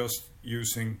 not just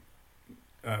using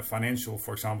financial.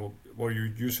 For example, what you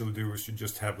usually do is you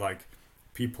just have like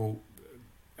people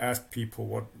ask people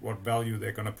what value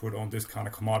they're going to put on this kind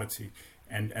of commodity,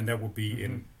 and that will be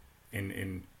in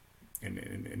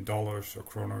dollars or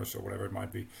kroners or whatever it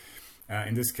might be.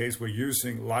 In this case, we're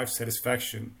using life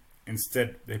satisfaction.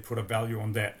 Instead, they put a value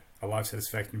on that, a life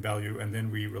satisfaction value, and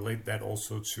then we relate that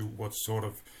also to what sort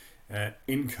of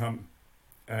income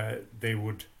they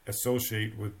would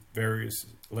associate with various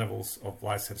levels of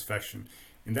life satisfaction.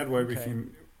 In that way,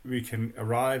 we can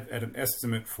arrive at an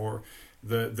estimate for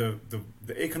the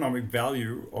economic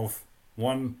value of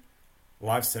one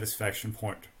life satisfaction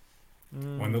point.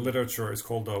 When the literature is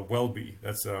called a wellbeing,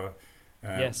 that's a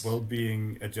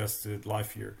well-being adjusted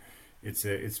life year. It's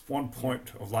 1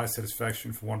 point of life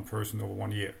satisfaction for one person over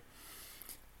 1 year,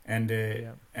 and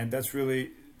that's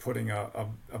really putting a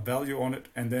value on it.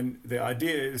 And then the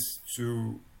idea is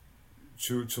to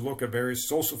look at various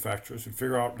social factors and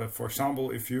figure out that, for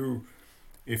example, if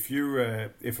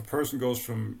a person goes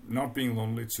from not being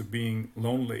lonely to being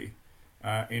lonely,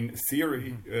 in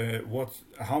theory,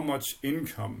 how much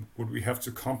income would we have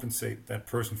to compensate that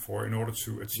person for in order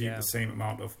to achieve the same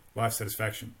amount of life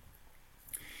satisfaction?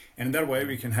 And in that way,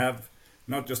 we can have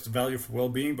not just a value for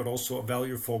well-being, but also a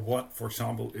value for what, for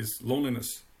example, is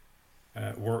loneliness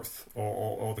worth,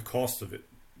 or the cost of it,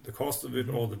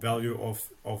 or the value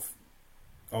of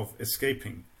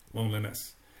escaping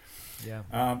loneliness.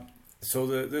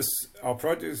 So our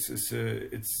project is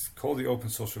it's called the Open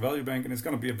Social Value Bank, and it's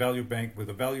going to be a value bank with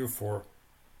a value for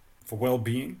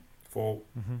well-being, for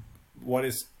what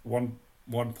is one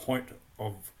point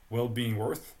of well-being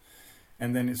worth,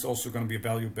 and then it's also going to be a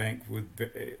value bank with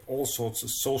all sorts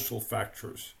of social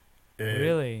factors.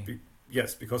 Really?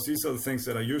 Yes, because these are the things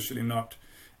that are usually not.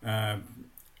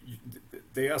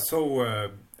 They are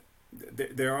so.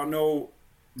 There are no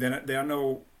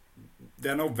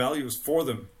values for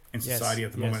them in society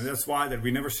at the moment. That's why that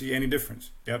we never see any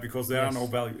difference. Because there are no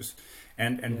values,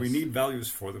 and we need values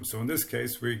for them. So in this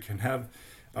case, we can have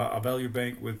a value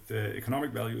bank with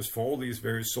economic values for all these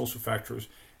various social factors,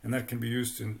 and that can be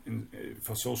used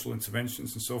for social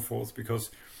interventions and so forth. Because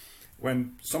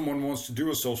when someone wants to do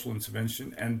a social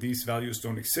intervention and these values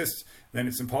don't exist, then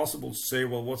it's impossible to say,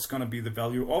 well, what's going to be the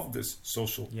value of this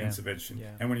social intervention?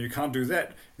 And when you can't do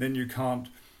that, then you can't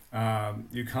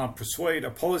persuade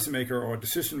a policymaker or a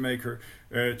decision maker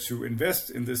to invest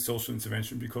in this social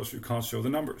intervention, because you can't show the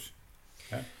numbers.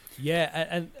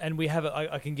 And we have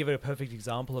I can give it a perfect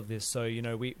example of this. So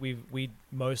we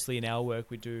mostly in our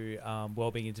work we do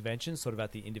wellbeing interventions sort of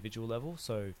at the individual level,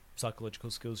 so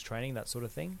psychological skills training, that sort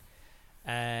of thing.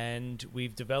 And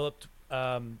we've developed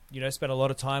spent a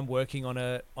lot of time working on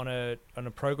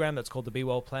a program that's called the Be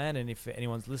Well Plan. And if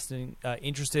anyone's listening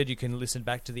interested, you can listen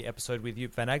back to the episode with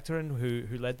Joep van Achteren,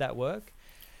 who led that work.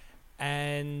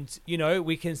 And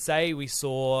we can say we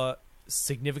saw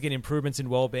significant improvements in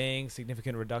well-being,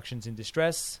 significant reductions in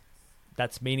distress.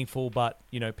 That's meaningful, but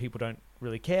people don't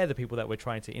really care, the people that we're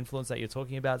trying to influence that you're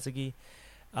talking about, Ziggy.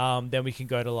 Then we can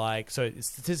go to so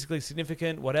it's statistically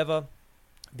significant, whatever.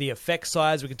 The effect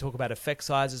size, we can talk about effect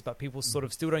sizes, but people sort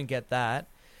of still don't get that.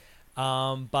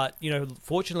 But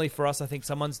fortunately for us, I think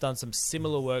someone's done some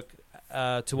similar work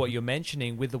to what you're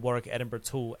mentioning with the Warwick Edinburgh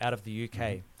tool out of the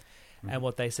UK. And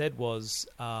what they said was,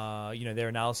 their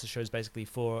analysis shows basically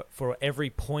for every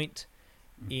point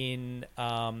in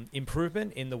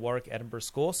improvement in the Warwick Edinburgh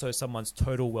score, so someone's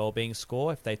total well-being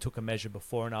score, if they took a measure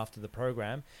before and after the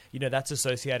program, that's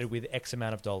associated with X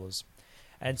amount of dollars.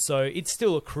 And so it's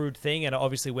still a crude thing, and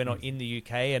obviously we're not in the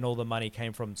UK, and all the money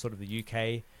came from sort of the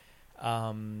UK,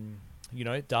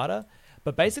 data.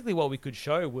 But basically what we could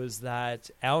show was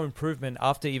that our improvement,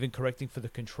 after even correcting for the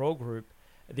control group,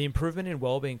 the improvement in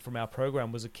well-being from our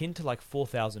program was akin to like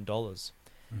 $4,000,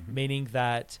 meaning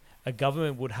that a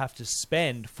government would have to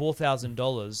spend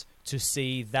 $4,000 to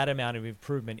see that amount of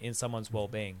improvement in someone's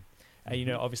well-being. And,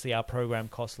 obviously our program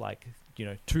costs like,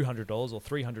 $200 or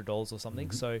 $300 or something.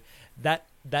 So that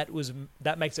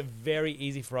makes it very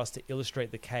easy for us to illustrate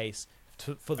the case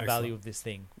for the value of this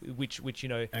thing, which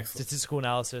statistical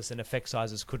analysis and effect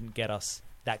sizes couldn't get us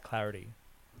that clarity.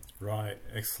 Right.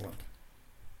 Excellent.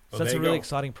 So that's a really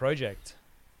exciting project.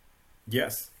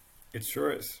 Yes, it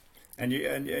sure is. And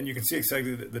you can see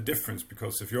exactly the difference,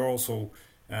 because if you're also,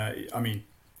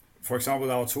 for example,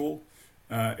 with our tool,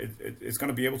 it's going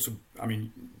to be able to,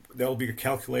 there'll be a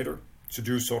calculator to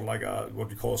do sort of like what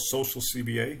we call a social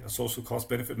CBA, a social cost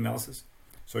benefit analysis.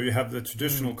 So you have the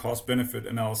traditional cost benefit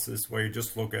analysis where you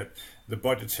just look at the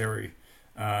budgetary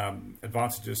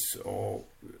advantages or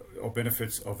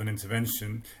benefits of an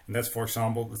intervention, and that's, for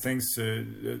example, the things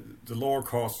the lower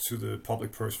costs to the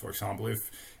public purse. For example,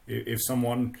 if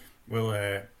someone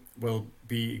will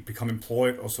become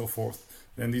employed or so forth,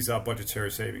 then these are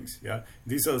budgetary savings. Yeah,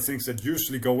 these are the things that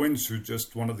usually go into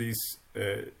just one of these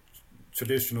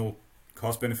traditional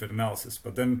cost-benefit analysis.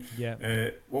 But then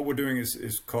what we're doing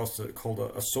is called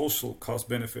a social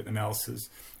cost-benefit analysis,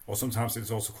 or sometimes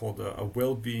it's also called a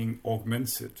well-being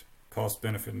augmented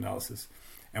cost-benefit analysis.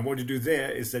 And what you do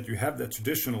there is that you have that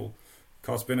traditional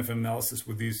cost-benefit analysis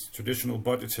with these traditional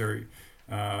budgetary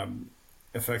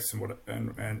effects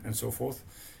and so forth.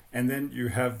 And then you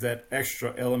have that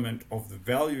extra element of the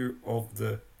value of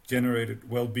the generated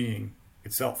well-being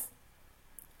itself.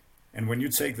 And when you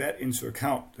take that into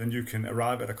account, then you can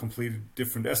arrive at a completely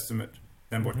different estimate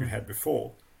than what you had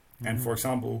before. And for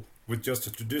example, with just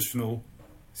a traditional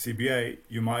CBA,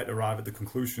 you might arrive at the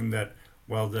conclusion that,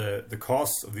 well, the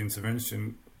cost of the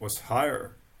intervention was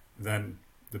higher than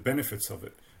the benefits of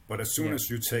it. But as soon as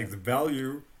you take the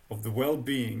value of the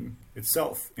well-being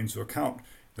itself into account,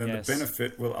 then the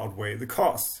benefit will outweigh the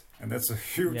cost. And that's a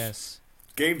huge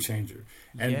game changer.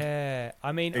 And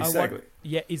I mean, exactly.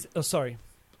 Sorry.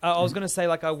 I was going to say,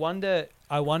 like, I wonder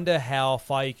how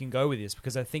far you can go with this,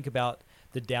 because I think about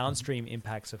the downstream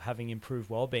impacts of having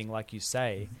improved well-being, like you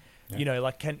say. You know,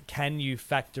 like, can you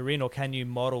factor in, or can you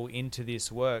model into this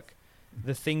work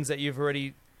the things that you've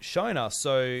already shown us?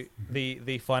 So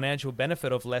the financial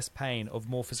benefit of less pain, of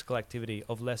more physical activity,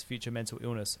 of less future mental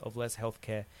illness, of less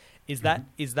healthcare, is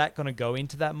that going to go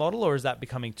into that model, or is that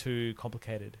becoming too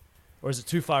complicated, or is it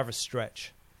too far of a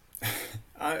stretch?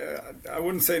 I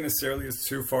wouldn't say necessarily it's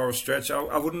too far a stretch.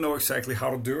 I wouldn't know exactly how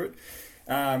to do it.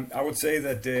 I would say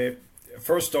that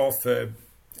first off,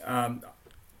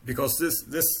 because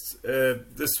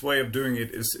this way of doing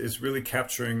it is really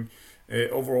capturing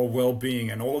overall well-being,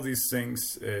 and all of these things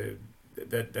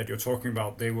that you're talking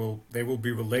about, they will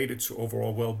be related to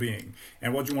overall well-being.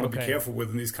 And what you want to be careful with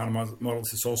in these kind of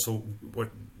models is also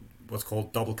what's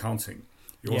called double counting.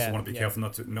 You also want to be careful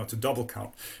not to double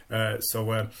count.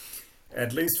 So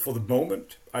at least for the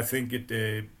moment, I think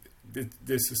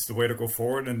this is the way to go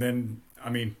forward. And then, I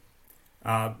mean,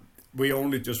 we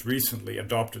only just recently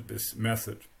adopted this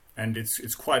method, and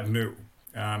it's quite new.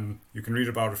 You can read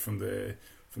about it from the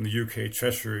UK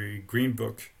Treasury Green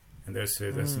Book, and there's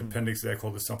an appendix there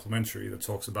called the supplementary that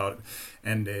talks about it.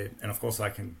 And of course,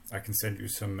 I can send you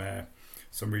some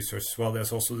research as well.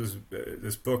 There's also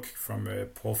this book from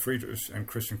Paul Friedrich and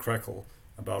Christian Krekel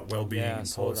about well-being and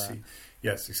policy. That.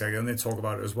 Yes, exactly, and they talk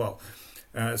about it as well.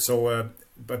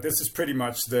 But this is pretty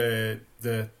much the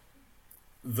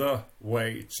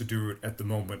way to do it at the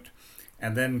moment.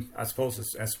 And then I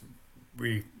suppose as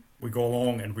we go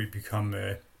along and we become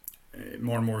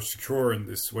more and more secure in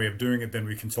this way of doing it, then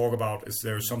we can talk about, is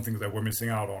there something that we're missing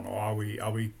out on, or are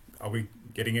we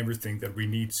getting everything that we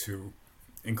need to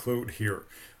include here?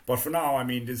 But for now, I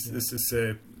mean, this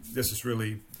is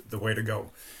really the way to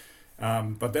go.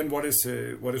 But then what is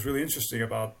really interesting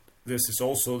about this is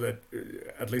also that,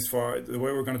 at least for the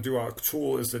way we're going to do our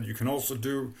tool, is that you can also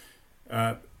do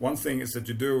one thing is that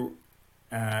you do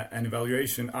an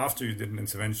evaluation after you did an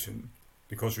intervention,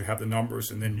 because you have the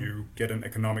numbers, and then you get an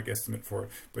economic estimate for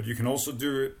it. But you can also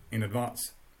do it in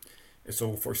advance.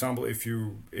 So, for example, if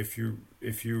you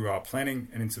are planning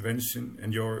an intervention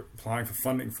and you're applying for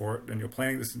funding for it, and you're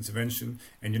planning this intervention,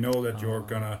 and you know that you're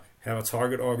gonna have a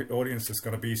target audience that's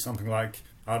gonna be something like,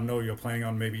 I don't know, you're planning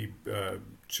on maybe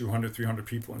 200, 300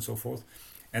 people and so forth.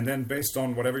 And then based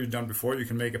on whatever you've done before, you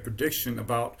can make a prediction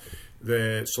about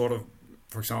the sort of,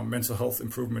 for example, mental health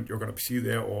improvement you're going to see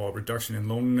there, or reduction in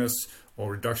loneliness,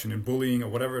 or reduction in bullying, or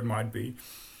whatever it might be.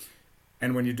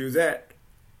 And when you do that,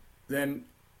 then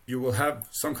you will have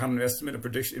some kind of estimate, a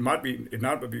prediction. It might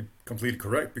not be completely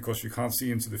correct, because you can't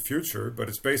see into the future, but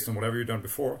it's based on whatever you've done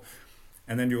before.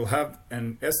 And then you will have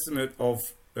an estimate of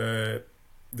the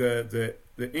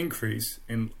increase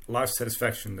in life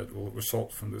satisfaction that will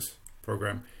result from this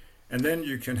program. And then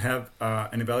you can have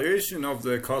an evaluation of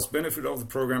the cost benefit of the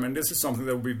program. And this is something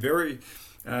that will be very,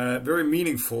 very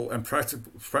meaningful and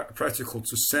practical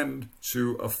to send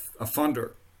to a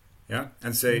funder. Yeah,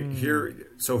 and say here's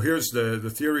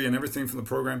the theory and everything from the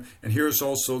program, and here's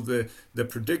also the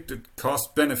predicted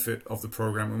cost benefit of the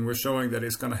program, and we're showing that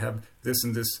it's going to have this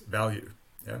and this value.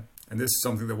 Yeah, and this is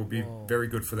something that will be very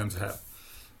good for them to have.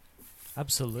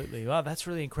 Absolutely, wow, that's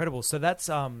really incredible. So that's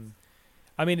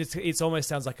I mean, it's almost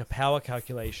sounds like a power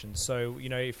calculation. So, you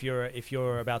know, if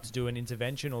you're about to do an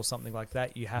intervention or something like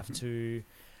that, you have to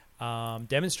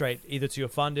demonstrate either to your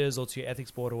funders or to your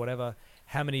ethics board or whatever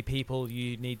how many people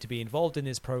you need to be involved in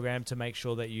this program to make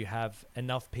sure that you have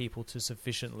enough people to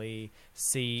sufficiently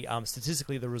see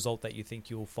statistically the result that you think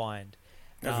you will find.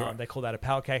 Right. They call that a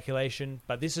power calculation,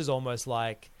 but this is almost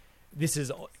like this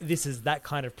is that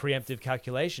kind of preemptive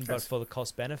calculation, but for the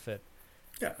cost benefit.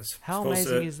 Yeah, How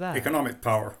amazing is that? Economic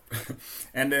power,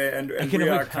 and Economic we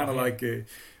are power, kind of yeah. like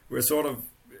we're sort of.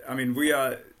 I mean, we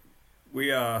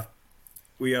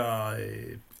are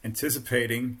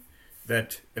anticipating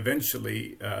that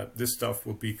eventually this stuff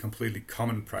will be completely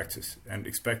common practice and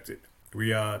expected.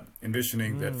 We are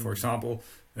envisioning that, for example,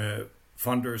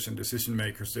 funders and decision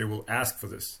makers, they will ask for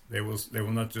this. They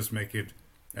will not just make it.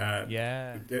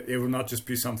 Yeah. It will not just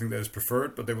be something that is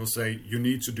preferred, but they will say you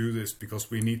need to do this because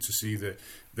we need to see the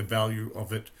value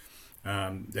of it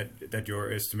that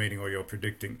you're estimating or you're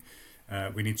predicting.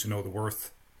 We need to know the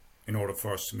worth in order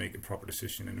for us to make a proper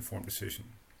decision, an informed decision.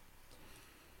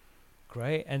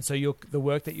 Great. And so the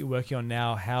work that you're working on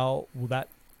now, how will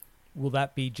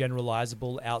that be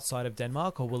generalizable outside of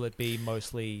Denmark, or will it be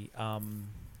mostly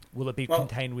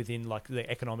contained within like the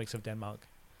economics of Denmark?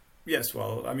 Yes,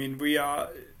 well, I mean, we are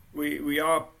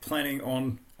planning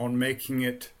on making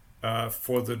it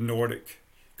for the Nordic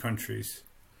countries,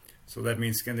 so that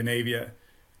means Scandinavia,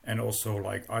 and also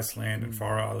like Iceland and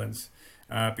Faroe Islands,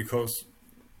 because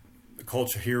the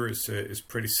culture here is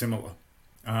pretty similar,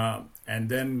 and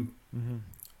then.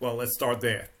 Well, let's start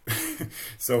there.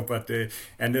 So, but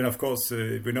and then of course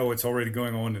we know it's already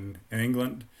going on in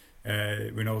England.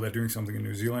 We know they're doing something in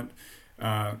New Zealand,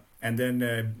 and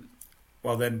then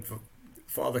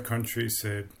for other countries,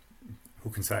 who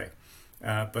can say?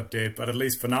 But at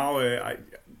least for now,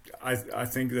 I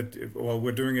think that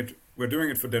we're doing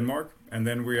it for Denmark, and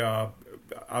then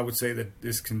I would say that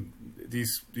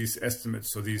these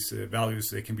estimates or these values,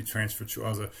 they can be transferred to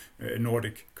other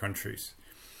Nordic countries.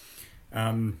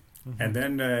 And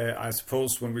then I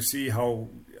suppose when we see how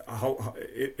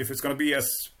if it's going to be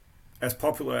as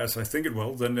popular as I think it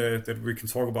will, then that we can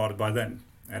talk about it by then.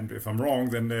 And if I'm wrong,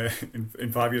 then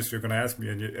in 5 years you're going to ask me,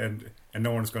 and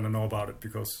no one's going to know about it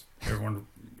because everyone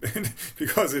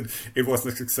because it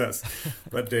wasn't a success.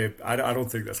 But I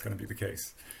don't think that's going to be the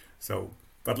case. So,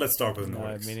 but let's start with the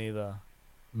Nordics. No, me neither.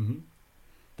 Mm-hmm.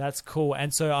 That's cool.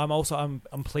 And so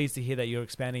I'm pleased to hear that you're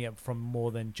expanding it from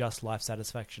more than just life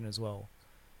satisfaction as well.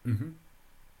 Mm-hmm.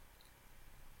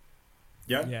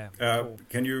 Yeah. Yeah. Cool.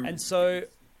 Can you? And so.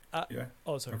 Yeah.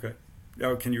 Oh, sorry. Okay.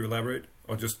 Yeah. Can you elaborate,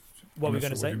 or just what we're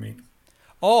going to say? What do you mean?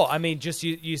 Oh, I mean, just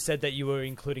you said that you were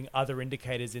including other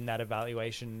indicators in that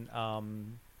evaluation.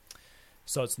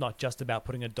 So it's not just about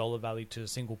putting a dollar value to a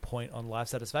single point on life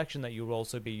satisfaction, that you'll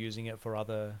also be using it for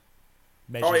other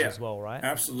measures as well, right?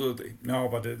 Absolutely. No,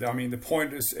 but I mean, the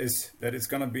point is that it's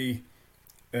going to be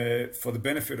for the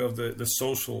benefit of the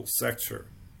social sector,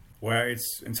 where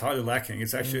it's entirely lacking.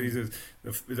 It's actually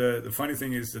the funny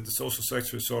thing is that the social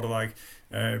sector is sort of like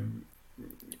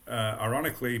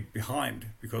ironically behind,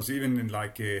 because even in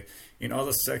in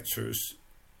other sectors,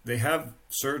 they have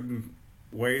certain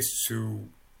ways to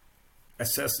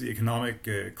assess the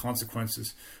economic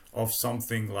consequences of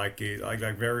something like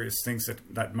various things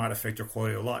that might affect your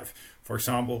quality of life. For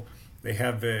example, they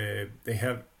have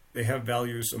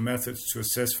values or methods to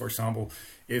assess, for example,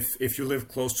 if you live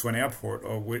close to an airport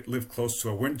or live close to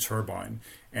a wind turbine,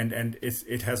 and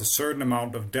it has a certain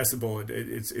amount of decibel,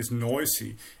 it's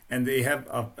noisy, and they have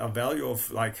a value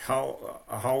of like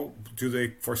how do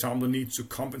they, for example, need to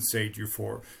compensate you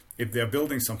for if they're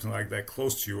building something like that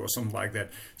close to you or something like that.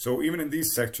 So even in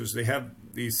these sectors, they have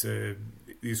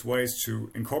these ways to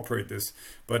incorporate this,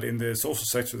 but in the social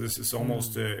sector, this is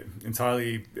almost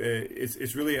entirely.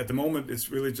 It's really at the moment. It's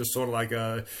really just sort of like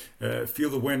feel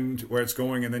the wind where it's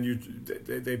going, and then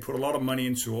they put a lot of money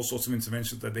into all sorts of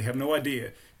interventions that they have no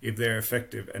idea if they're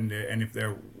effective and if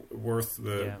they're worth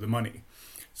the money.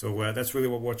 So that's really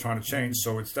what we're trying to change.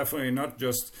 So it's definitely not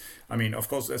just. I mean, of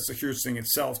course, that's a huge thing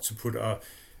itself to put a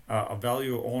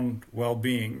value on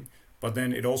well-being, but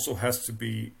then it also has to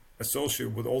be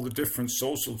associated with all the different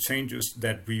social changes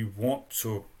that we want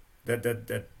to,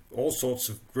 that all sorts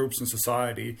of groups in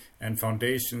society and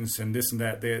foundations and this and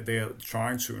that they are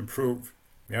trying to improve.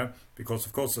 Yeah, because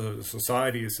of course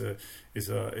society is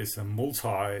a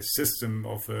multi-system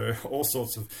of all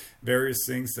sorts of various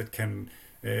things that can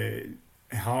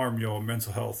harm your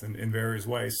mental health in various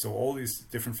ways. So all these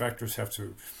different factors have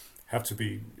to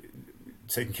be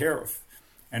taken care of.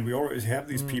 And we already have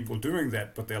these people doing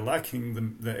that, but they're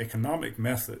lacking the economic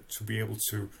method to be able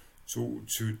to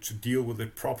deal with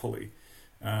it properly.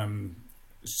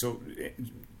 So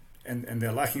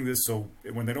they're lacking this. So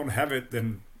when they don't have it,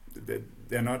 then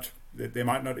they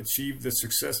might not achieve the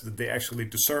success that they actually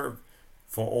deserve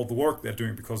for all the work they're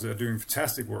doing, because they're doing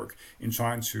fantastic work in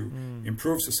trying to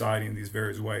improve society in these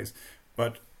various ways.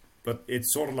 But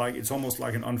it's sort of like, it's almost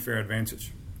like an unfair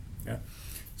advantage. Yeah.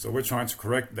 So we're trying to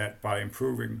correct that by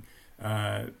improving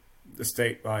the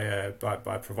state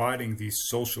by providing these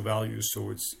social values, so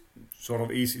it's sort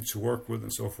of easy to work with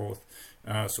and so forth,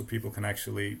 so people can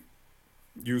actually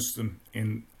use them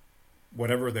in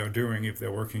whatever they're doing, if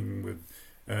they're working with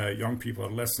young people,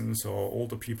 adolescents, or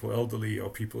older people, elderly, or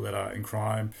people that are in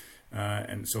crime,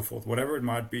 and so forth. Whatever it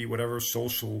might be, whatever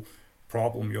social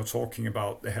problem you're talking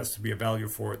about, there has to be a value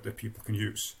for it that people can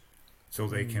use, so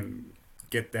they can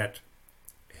get that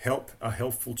help, a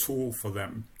helpful tool for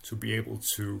them to be able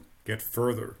to get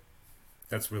further.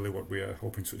 That's really what we are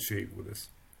hoping to achieve with this.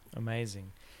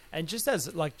 Amazing. And just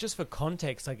for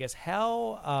context, I guess,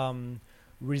 how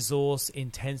resource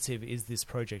intensive is this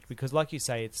project? Because like you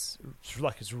say, it's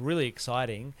really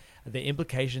exciting. The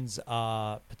implications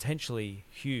are potentially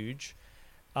huge.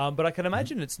 But I can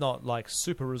imagine it's not like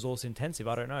super resource intensive.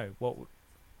 I don't know.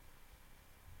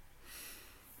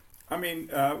 I mean,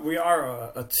 we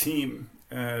are a team.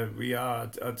 We are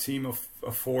a team of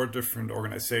 4 different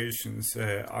organizations.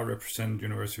 I represent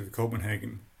University of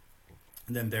Copenhagen.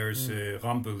 And then there's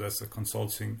Rambøll, that's a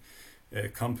consulting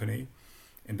company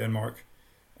in Denmark,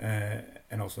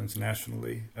 and also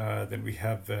internationally. Then we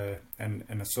have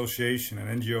an association,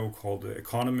 an NGO called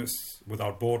Economists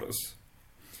Without Borders.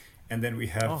 And then we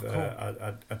have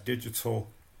a digital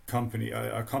company,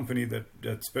 a company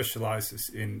that specializes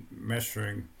in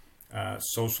measuring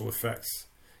social effects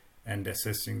and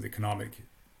assessing the economic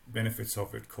benefits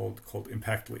of it, called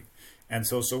Impactly. And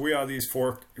so we are these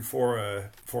four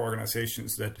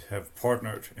organizations that have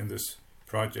partnered in this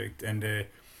project, and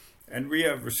we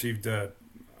have received a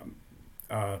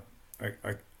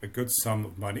good sum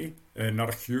of money, not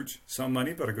a huge sum of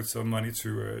money, but a good sum of money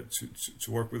to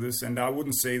work with this. And I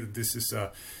wouldn't say that this is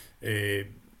I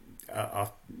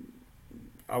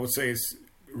would say it's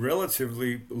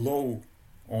relatively low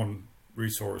on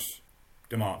resource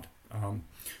demand.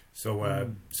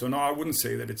 So no, I wouldn't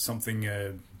say that it's something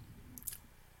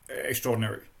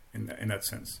extraordinary in that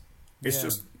sense. It's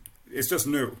just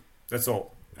new. That's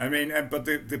all. I mean, but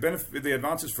the benefit, the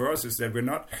advantage for us is that we're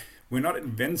not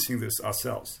inventing this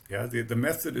ourselves. Yeah, the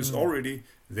method is already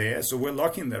there, so we're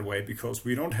lucky in that way because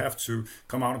we don't have to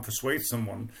come out and persuade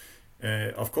someone.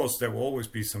 Of course, there will always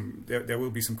be there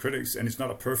will be some critics, and it's not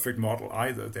a perfect model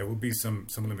either. There will be some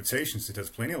limitations. It has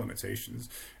plenty of limitations.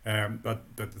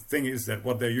 But the thing is that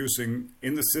what they're using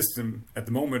in the system at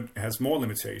the moment has more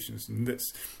limitations than this.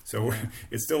 So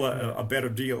it's still a better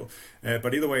deal.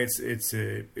 But either way, it's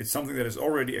something that is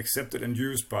already accepted and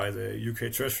used by the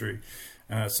UK Treasury.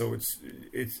 So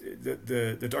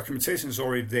the documentation is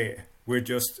already there. We're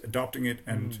just adopting it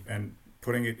and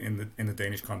putting it in the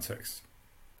Danish context.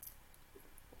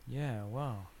 Yeah,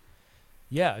 wow.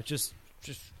 Yeah, just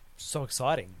so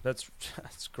exciting. That's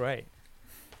great.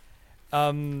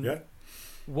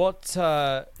 What's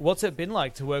it been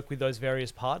like to work with those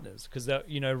various partners? Because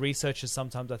researchers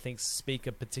sometimes I think speak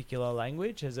a particular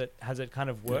language. Has it kind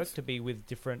of worked to be with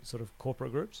different sort of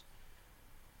corporate groups?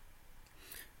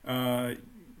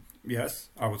 Yes,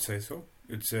 I would say so.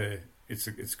 It's a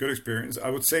good experience.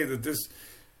 I would say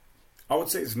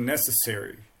it's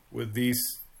necessary with these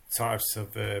types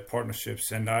of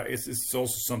partnerships, and it's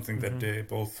also something that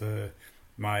both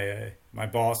my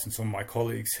boss and some of my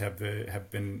colleagues have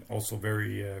been also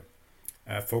very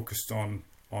focused on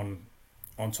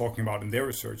talking about in their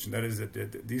research, and that is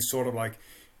that these sort of like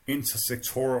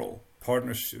intersectoral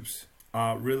partnerships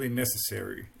are really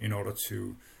necessary in order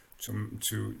to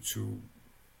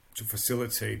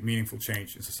facilitate meaningful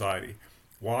change in society.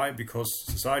 Why? Because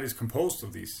society is composed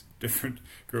of these different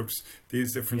groups,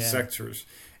 these different sectors.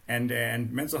 And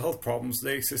mental health problems,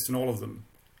 they exist in all of them,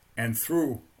 and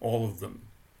through all of them.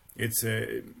 It's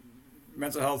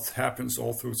mental health happens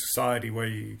all through society, where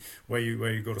you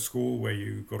go to school, where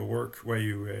you go to work, where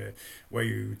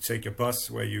you take your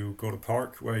bus, where you go to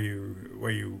park, where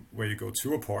you go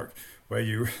to a park, where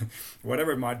you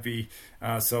whatever it might be.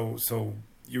 So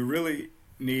you really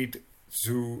need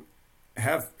to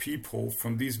have people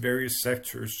from these various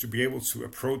sectors to be able to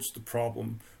approach the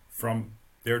problem from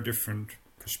their different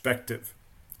perspective,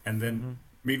 and then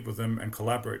meet with them and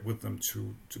collaborate with them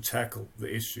to tackle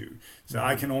the issue. So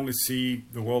I can only see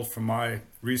the world from my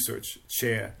research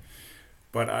chair,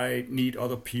 but I need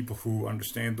other people who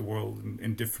understand the world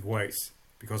in different ways,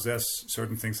 because there's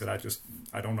certain things that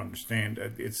I don't understand.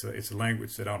 It's a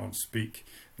language that I don't speak.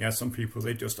 Yeah, some people,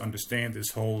 they just understand this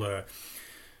whole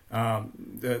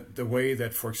the way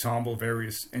that, for example,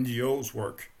 various NGOs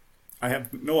work. I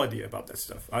have no idea about that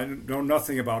stuff. I know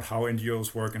nothing about how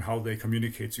NGOs work and how they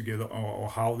communicate together, or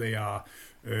how they are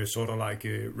sort of like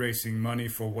raising money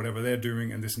for whatever they're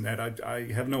doing and this and that.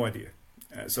 I have no idea.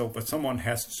 But someone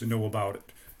has to know about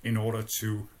it in order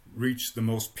to reach the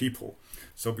most people.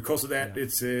 So because of that,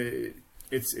 it's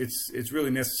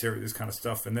really necessary, this kind of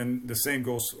stuff. And then the same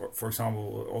goes, for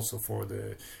example, also for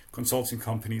the consulting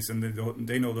companies, and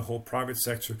they know the whole private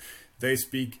sector. They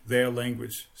speak their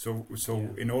language. So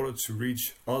in order to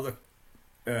reach other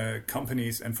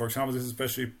companies, and for example, this is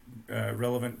especially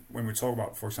relevant when we talk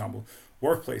about, for example,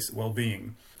 workplace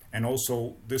well-being, and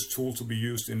also this tool to be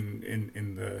used in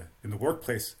the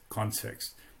workplace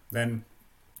context, then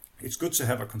it's good to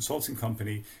have a consulting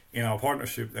company in our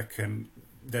partnership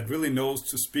that really knows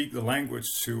to speak the language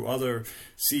to other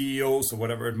CEOs or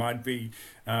whatever it might be,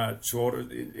 so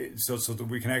that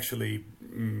we can actually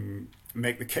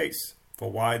make the case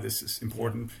for why this is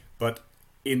important, but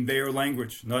in their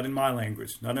language, not in my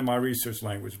language, not in my research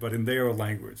language, but in their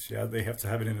language. Yeah, they have to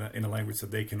have it in a language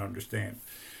that they can understand.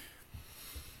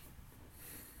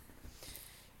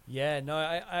 Yeah, no,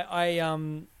 I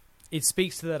it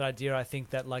speaks to that idea. I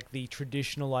think that like the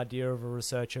traditional idea of a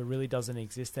researcher really doesn't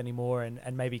exist anymore,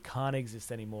 and maybe can't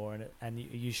exist anymore. And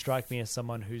you strike me as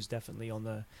someone who's definitely on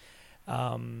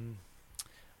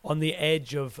the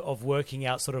edge of working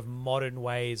out sort of modern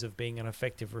ways of being an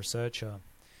effective researcher.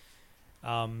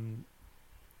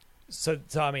 So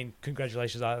I mean,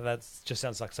 congratulations. That just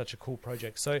sounds like such a cool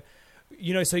project. So,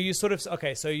 so you sort of,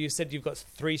 okay, so you said you've got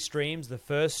 3 streams. The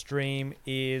first stream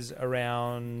is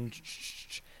around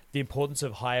the importance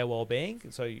of higher well-being.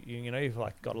 So, you've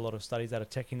like got a lot of studies that are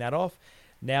checking that off.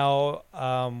 Now,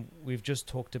 we've just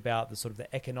talked about the sort of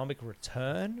the economic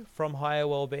return from higher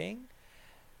well-being.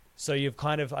 So you've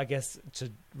kind of, I guess,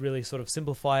 to really sort of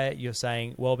simplify it, you're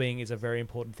saying well-being is a very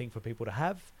important thing for people to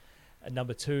have. And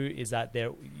number 2 is that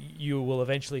you will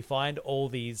eventually find all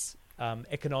these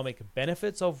economic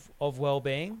benefits of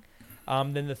well-being.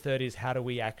 Then the third is, how do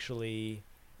we actually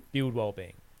build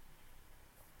well-being?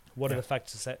 What are the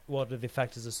factors? What are the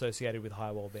factors associated with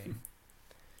high well-being?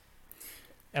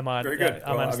 Am I very good?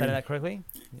 Am I understanding that correctly?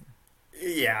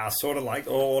 Yeah, sort of like,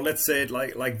 or let's say it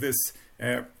like this.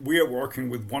 We are working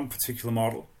with one particular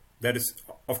model that is,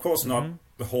 of course, not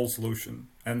the whole solution,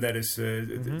 and that is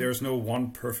there's no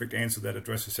one perfect answer that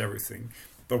addresses everything.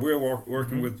 But we are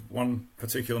working with one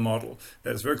particular model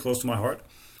that is very close to my heart,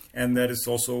 and that is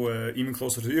also even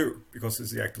closer to you, because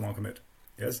it's the Act Belong Commit.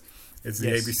 Yes, it's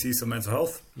the ABCs of mental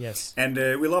health. Yes, and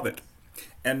we love it.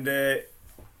 And the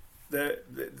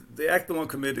Act Belong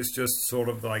Commit is just sort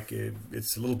of like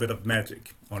it's a little bit of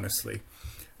magic, honestly.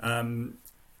 When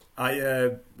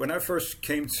I first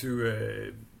came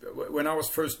to when I was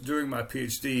first doing my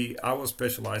PhD, I was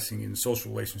specializing in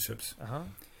social relationships.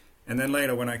 And then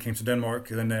later, when I came to Denmark,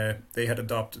 then they had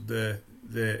adopted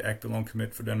the Act Belong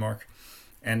Commit for Denmark,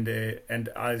 and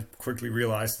I quickly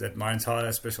realized that my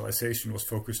entire specialization was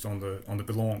focused on the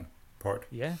belong part.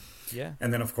 Yeah.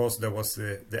 And then, of course, there was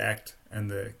the Act and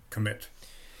the Commit.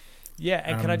 Yeah,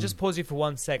 and can I just pause you for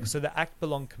 1 sec? So the Act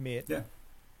Belong Commit. Yeah.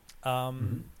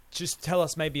 Just tell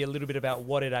us maybe a little bit about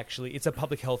what it actually. It's a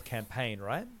public health campaign,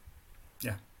 right?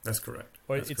 Yeah, that's correct.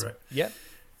 That's correct. Yeah.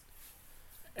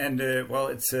 And well,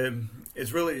 it's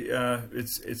really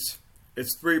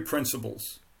it's 3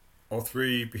 principles or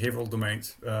 3 behavioral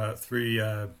domains, three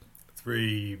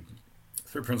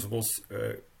principles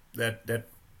that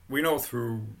we know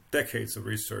through decades of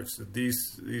research that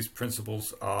these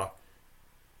principles are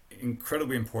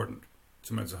incredibly important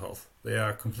to mental health. They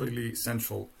are completely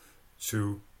central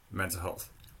to mental health.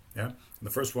 Yeah. And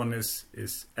the first one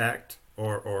is act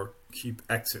or keep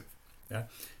active. Yeah.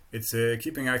 It's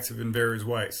keeping active in various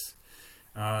ways.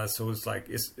 So it's like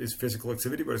it's physical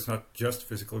activity, but it's not just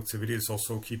physical activity. It's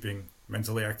also keeping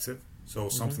mentally active. So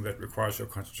something that requires your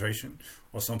concentration,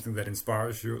 or something that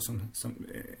inspires you, some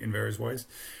in various ways.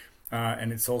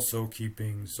 And it's also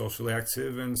keeping socially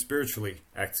active and spiritually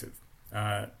active.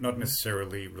 Not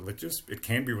necessarily religious. It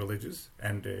can be religious,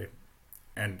 and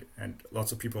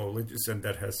lots of people are religious, and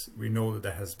we know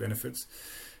that has benefits.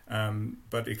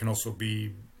 But it can also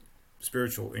be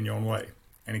spiritual in your own way,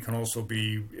 and it can also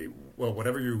be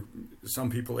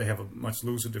some people, they have a much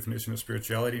looser definition of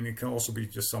spirituality, and it can also be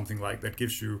just something like that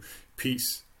gives you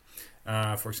peace.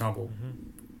 For example,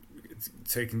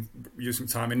 using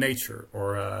time in nature,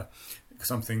 or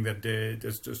something that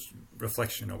is just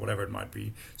reflection, or whatever it might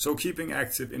be. So keeping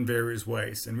active in various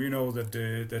ways, and we know that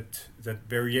that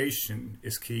variation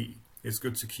is key. It's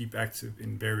good to keep active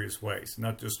in various ways,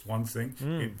 not just one thing.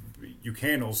 You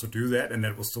can also do that, and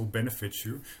that will still benefit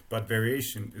you, but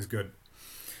variation is good.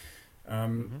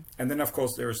 And then, of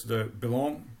course, there's the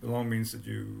belong. Belong means that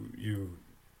you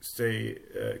stay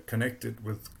connected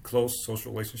with close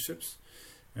social relationships,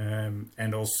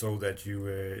 and also that you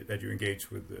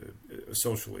engage with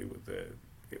socially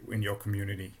in your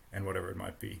community and whatever it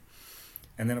might be.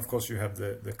 And then, of course, you have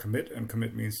the commit, and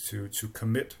commit means to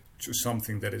commit to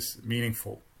something that is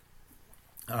meaningful.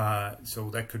 So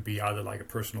that could be either like a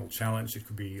personal challenge, it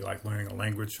could be like learning a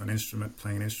language, an instrument,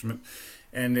 playing an instrument,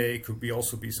 and it could be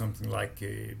also be something like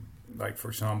for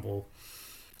example,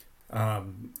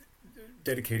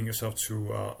 dedicating yourself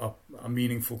to a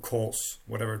meaningful cause,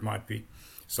 whatever it might be,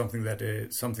 something that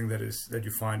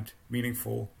you find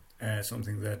meaningful,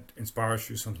 something that inspires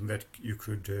you, something that you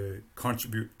could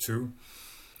contribute to,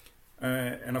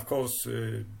 and of course,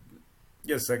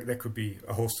 yes, that could be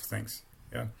a host of things.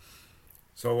 Yeah.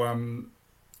 So and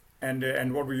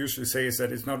what we usually say is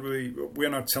that it's not really, we're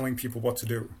not telling people what to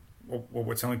do. What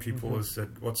we're telling people is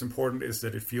that what's important is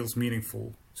that it feels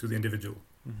meaningful to the individual.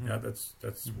 Yeah, that's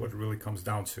what it really comes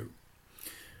down to.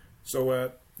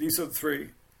 So these are the 3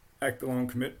 act, belong,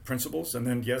 commit principles, and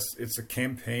then yes, it's a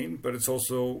campaign, but it's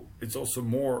also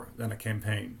more than a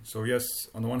campaign. So yes,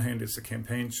 on the one hand, it's a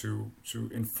campaign to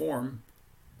inform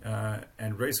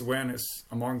and raise awareness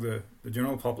among the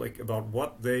general public about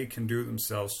what they can do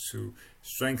themselves to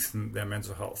strengthen their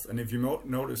mental health. And if you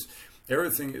notice,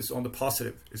 everything is on the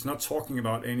positive. It's not talking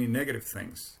about any negative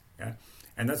things. Yeah?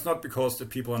 And that's not because the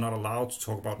people are not allowed to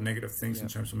talk about negative things in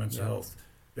terms of mental health.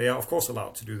 They are, of course,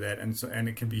 allowed to do that, and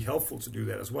it can be helpful to do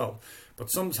that as well.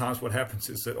 But sometimes what happens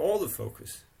is that all the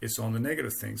focus is on the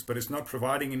negative things, but it's not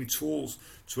providing any tools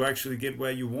to actually get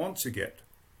where you want to get.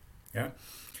 Yeah,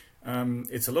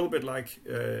 it's a little bit like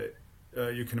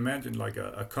you can imagine like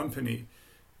a company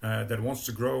that wants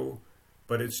to grow,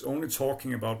 but it's only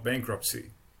talking about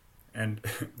bankruptcy. And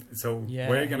so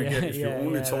where are you going to get, if you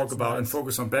only talk about and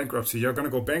focus on bankruptcy, you're going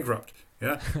to go bankrupt.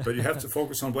 Yeah. But you have to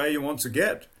focus on where you want to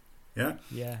get. Yeah.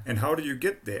 Yeah. And how do you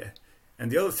get there?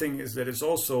 And the other thing is that it's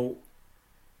also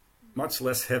much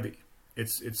less heavy.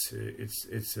 It's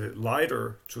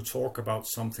lighter to talk about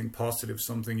something positive,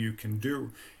 something you can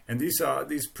do. And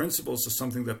these principles are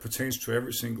something that pertains to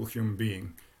every single human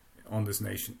being on this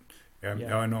nation.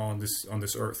 And on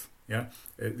this earth. Yeah,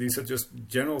 these are just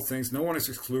general things. No one is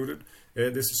excluded.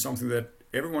 This is something that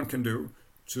everyone can do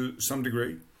to some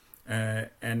degree,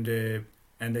 and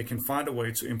they can find a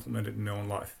way to implement it in their own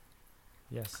life.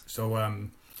 Yes. So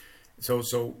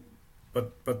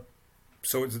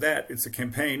it's that. It's a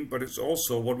campaign, but it's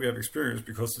also what we have experienced,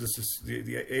 because this is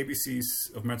the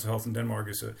ABCs of mental health in Denmark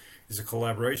is a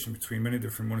collaboration between many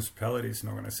different municipalities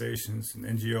and organizations and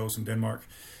NGOs in Denmark,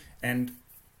 and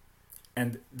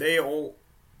they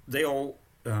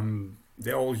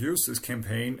all use this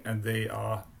campaign, and they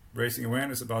are raising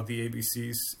awareness about the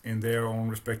ABCs in their own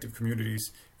respective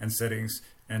communities and settings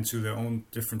and to their own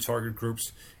different target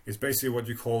groups. It's basically what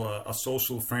you call a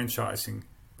social franchising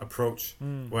approach,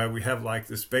 where we have like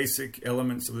this basic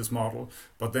elements of this model,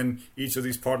 but then each of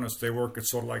these partners, they work at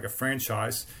sort of like a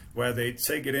franchise where they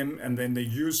take it in and then they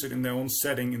use it in their own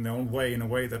setting, in their own way, in a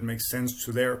way that makes sense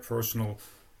to their personal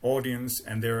audience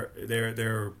and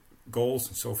their goals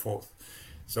and so forth.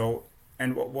 So,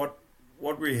 and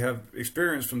what we have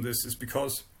experienced from this is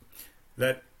because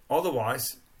that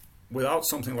otherwise, without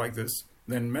something like this,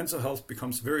 then mental health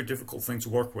becomes a very difficult thing to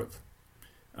work with.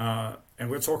 And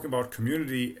we're talking about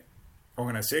community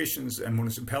organizations and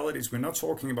municipalities. We're not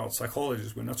talking about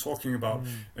psychologists. We're not talking about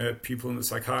people in the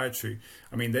psychiatry.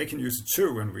 I mean, they can use it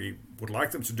too, and we would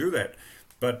like them to do that.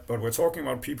 But we're talking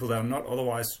about people that are not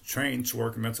otherwise trained to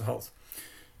work in mental health.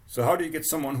 So how do you get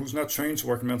someone who's not trained to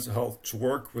work in mental health to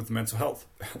work with mental health?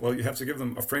 Well, you have to give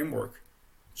them a framework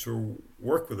to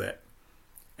work with that.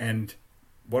 And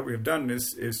what we have done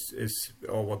is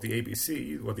or what the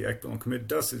ABC, what the Act, Belong, Commit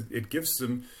does, is it gives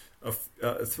them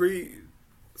three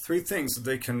things that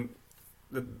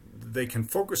they can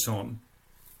focus on.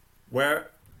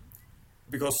 Where,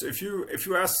 because if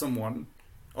you ask someone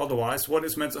otherwise, what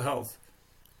is mental health?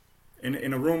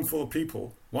 In a room full of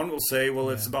people, one will say,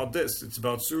 well, it's about this, it's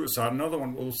about suicide. Another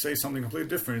one will say something completely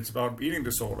different. It's about eating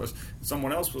disorders.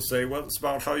 Someone else will say, well, it's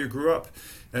about how you grew up.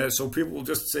 So people will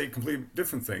just say completely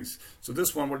different things. So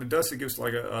this one, what it does, it gives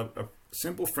like a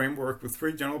simple framework with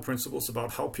 3 general principles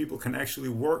about how people can actually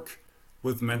work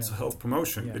with mental health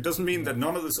promotion. It doesn't mean that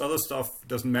none of this other stuff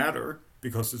doesn't matter,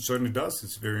 because it certainly does.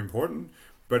 It's very important.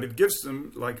 But it gives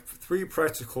them like 3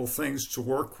 practical things to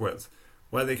work with,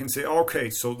 where they can say, okay,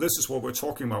 so this is what we're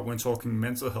talking about when talking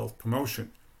mental health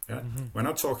promotion. Yeah? We're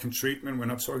not talking treatment, we're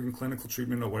not talking clinical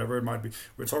treatment or whatever it might be.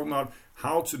 We're talking about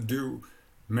how to do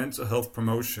mental health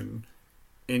promotion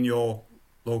in your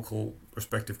local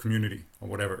respective community or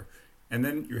whatever. And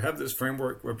then you have this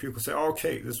framework where people say,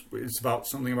 okay, it's about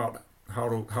something about how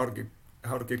to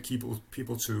get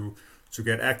people to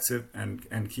get active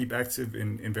and keep active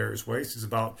in various ways. It's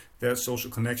about their social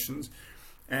connections,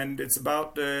 and it's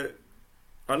about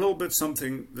a little bit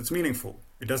something that's meaningful.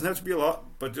 It doesn't have to be a lot,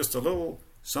 but just a little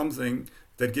something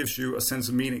that gives you a sense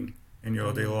of meaning in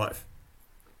your daily life.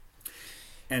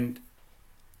 And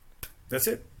that's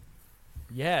it.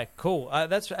 Yeah, cool.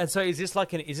 And so is this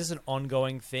is this an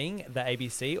ongoing thing, the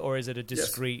ABC, or is it a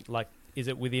discrete, Yes. is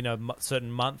it within a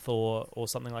certain month or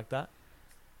something like that?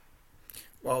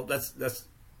 Well,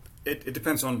 it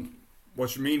depends on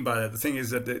what you mean by that. The thing is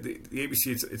that the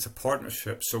ABC, it's a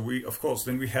partnership. So we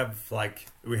have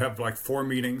like 4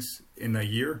 meetings in a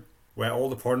year where all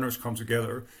the partners come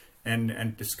together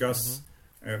and discuss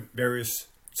various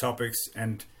topics,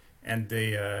 and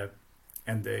this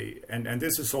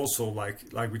is also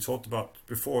like we talked about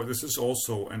before. This is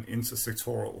also an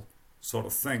intersectoral sort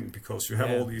of thing, because you have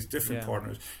all these different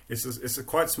partners. It's a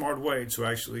quite smart way to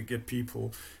actually get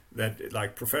people that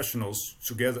like professionals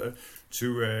together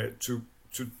to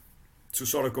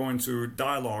sort of go into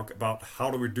dialogue about how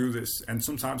do we do this, and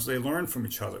sometimes they learn from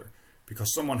each other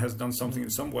because someone has done something in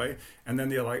some way, and then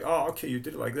they're like, oh, okay, you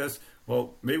did it like this.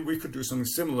 Well, maybe we could do something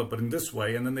similar, but in this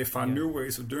way, and then they find new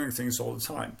ways of doing things all the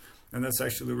time, and that's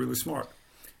actually really smart.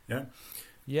 Yeah.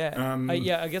 Yeah,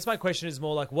 I guess my question is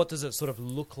more like, what does it sort of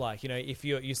look like? If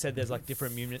you said there's like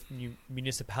different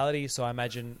municipalities, so I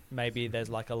imagine maybe there's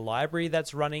like a library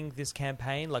that's running this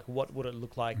campaign. Like, what would it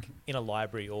look like in a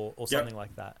library or something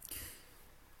like that?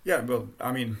 Yeah, well,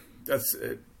 I mean, that's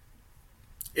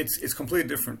it's completely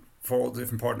different for all the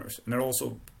different partners, and it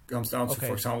also comes down to,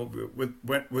 for example,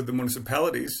 with the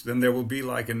municipalities, then there will be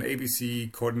like an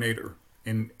ABC coordinator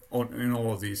in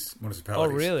all of these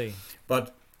municipalities. Oh, really?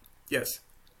 But yes.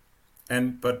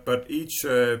 But each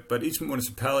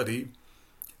municipality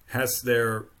has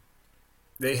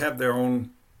they have their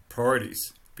own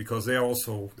priorities, because they're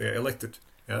elected.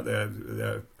 Yeah,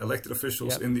 they're elected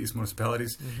officials in these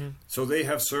municipalities, so they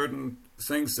have certain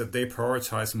things that they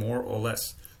prioritize more or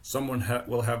less. Someone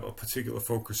will have a particular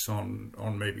focus on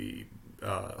maybe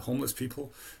homeless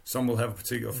people. Some will have a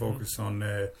particular focus on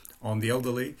the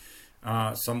elderly.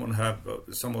 Some will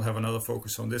have another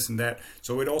focus on this and that.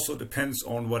 So it also depends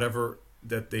on whatever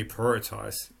that they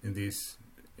prioritize in these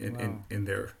in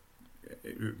their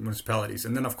municipalities.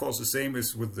 And then of course the same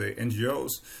is with the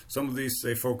NGOs. Some of these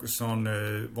they focus on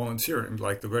volunteering,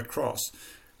 like the Red Cross,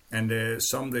 and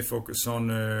some they focus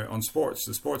on sports,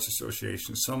 the sports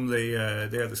association. Some they are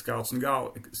the Scouts and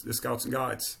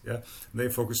Guides. Yeah, they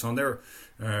focus on their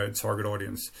target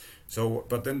audience. So,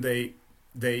 but then they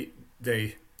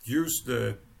use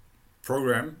the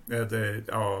program,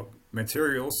 our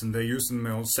materials, and they use them in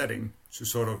their own setting to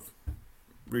sort of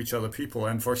reach other people.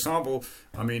 And for example,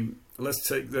 I mean, let's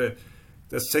take the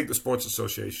sports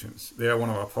associations. They are one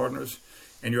of our partners,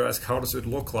 and you ask, how does it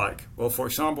look like? Well, for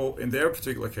example, in their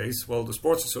particular case, well, the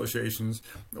sports associations,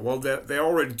 well, they're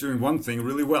already doing one thing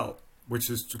really well, which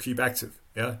is to keep active.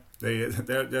 Yeah,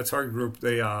 their target group,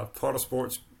 they are part of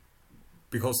sports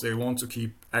because they want to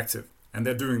keep active. And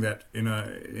they're doing that in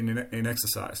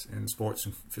exercise, in sports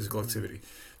and physical activity.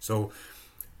 So,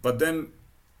 but then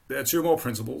there are 2 more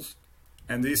principles,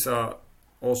 and these are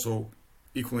also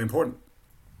equally important: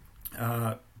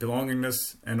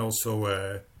 belongingness, and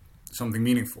also something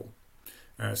meaningful,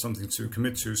 something to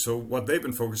commit to. So, what they've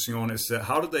been focusing on is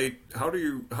how do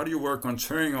you work on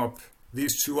turning up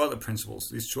these 2 other principles,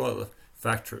 these 2 other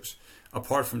factors,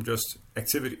 apart from just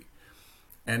activity.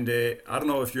 And I don't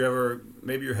know if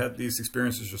maybe you had these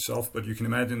experiences yourself, but you can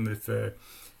imagine if,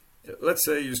 let's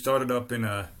say, you started up in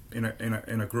a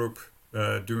group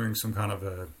doing some kind of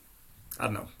I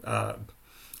don't know,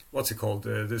 what's it called?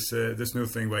 This new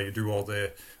thing where you do all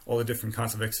the different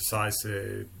kinds of exercise.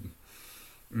 Like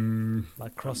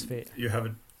CrossFit. You have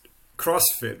a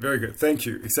CrossFit. Very good. Thank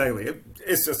you. Exactly.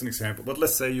 It's just an example. But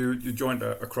let's say you joined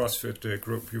a CrossFit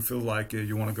group. You feel like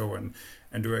you want to go and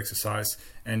do exercise,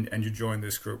 and you join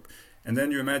this group. And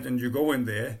then you imagine you go in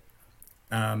there,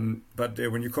 but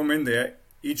when you come in there,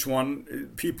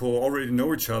 people already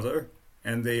know each other,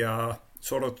 and they are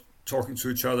sort of talking to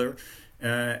each other,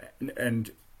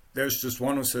 and there's just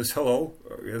one who says hello,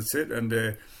 that's it, and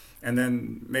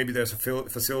then maybe there's a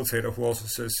facilitator who also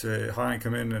says hi and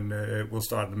come in, and we'll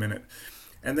start in a minute.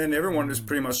 And then everyone is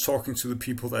pretty much talking to the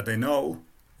people that they know.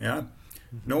 Yeah,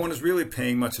 no one is really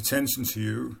paying much attention to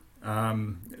you.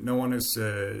 No one is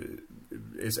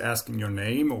asking your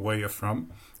name or where you're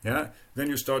from. Yeah. Then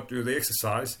you start to do the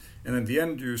exercise, and at the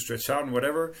end you stretch out and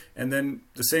whatever. And then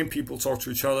the same people talk to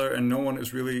each other, and no one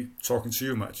is really talking to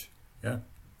you much. Yeah.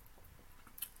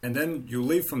 And then you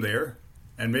leave from there,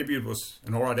 and maybe it was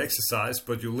an alright exercise,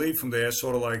 but you leave from there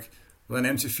sort of like with an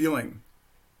empty feeling,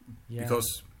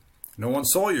 because no one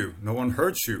saw you, no one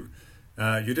heard you.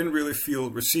 You didn't really feel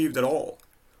received at all.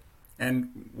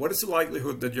 And what is the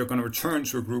likelihood that you're going to return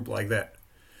to a group like that?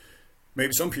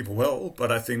 Maybe some people will,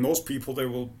 but I think most people, they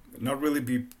will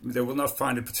not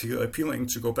find it particularly appealing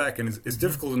to go back. And it's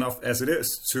difficult enough as it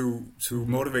is to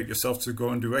motivate yourself to go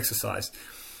and do exercise.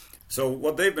 So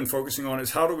what they've been focusing on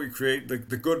is how do we create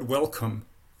the good welcome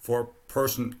for a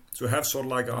person to have sort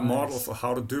of like a model for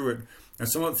how to do it. And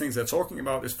some of the things they're talking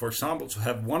about is, for example, to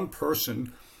have one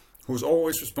person who's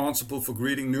always responsible for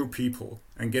greeting new people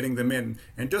and getting them in,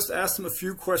 and just ask them a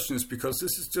few questions, because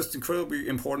this is just incredibly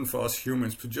important for us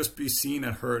humans to just be seen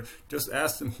and heard. Just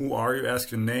ask them, who are you? Ask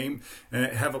your name, and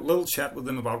have a little chat with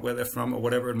them about where they're from or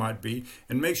whatever it might be,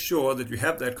 and make sure that you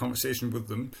have that conversation with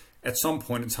them at some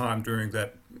point in time during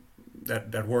that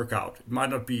workout. It might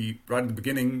not be right in the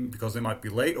beginning because they might be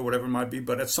late or whatever it might be,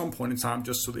 but at some point in time,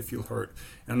 just so they feel heard.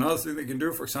 And another thing they can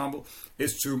do, for example,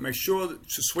 is to make sure to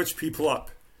switch people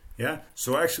up. Yeah.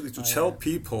 So actually to tell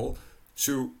people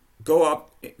to go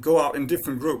out in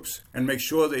different groups and make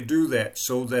sure they do that,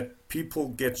 so that people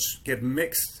get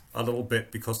mixed a little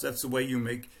bit, because that's the way you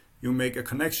make a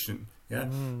connection. Yeah.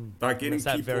 By getting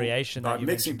that people, variation, by that you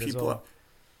mixing people well. up.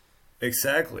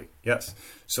 Exactly. Yes.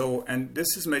 So, and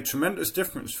this has made tremendous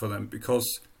difference for them,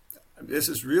 because this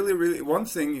is really, really, one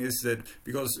thing is that,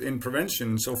 because in prevention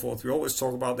and so forth, we always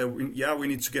talk about that, we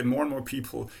need to get more and more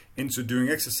people into doing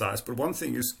exercise. But one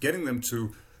thing is getting them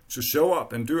to show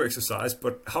up and do exercise,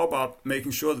 but how about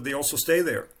making sure that they also stay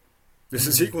there? This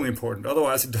is equally important.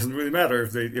 Otherwise, it doesn't really matter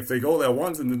if they go there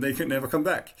once and then they can never come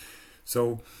back.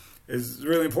 So it's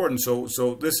really important.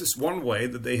 So this is one way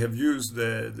that they have used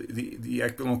the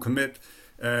Act, Belong, Commit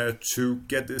to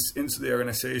get this into the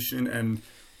organization and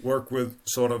work with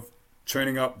sort of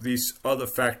training up these other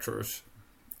factors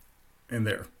in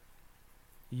there.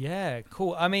 Yeah,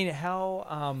 cool. I mean, how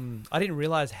I didn't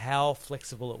realize how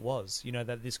flexible it was. You know,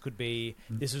 that this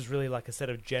was really like a set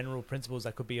of general principles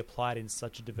that could be applied in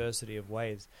such a diversity of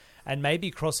ways. And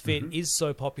maybe CrossFit is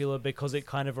so popular because it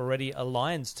kind of already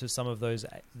aligns to some of those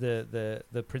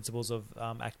the principles of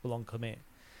Act, Belong, Commit.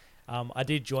 I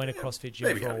did join a CrossFit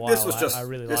gym for a while. I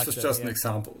really liked it. This was just an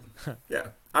example. Yeah,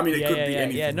 I mean, it could be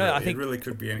anything. Yeah, no, really. I think it really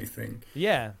could be anything.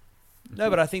 Yeah, no,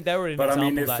 but I think they were an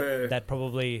example that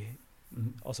probably.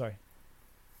 Oh, sorry.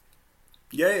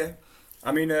 Yeah.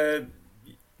 I mean,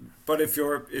 but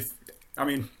I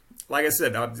mean, like I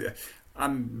said, I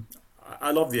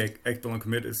love the Act, Belong,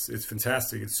 Commit. It's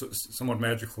fantastic. It's somewhat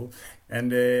magical,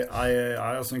 and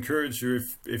I also encourage you,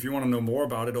 if you want to know more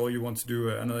about it or you want to do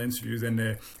another interview,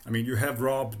 then I mean, you have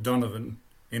Rob Donovan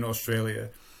in Australia,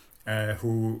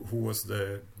 who was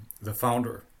the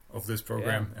founder of this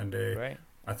program, and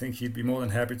I think he'd be more than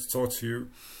happy to talk to you.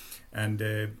 And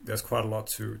there's quite a lot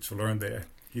to learn there.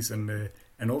 He's an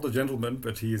older gentleman,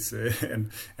 but he's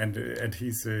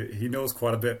he knows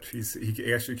quite a bit.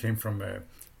 He actually came from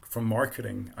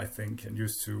marketing, I think, and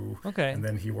used to. Okay. And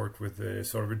then he worked with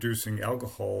sort of reducing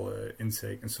alcohol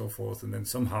intake and so forth. And then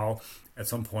somehow, at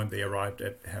some point, they arrived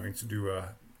at having to do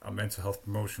a mental health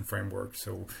promotion framework.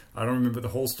 So I don't remember the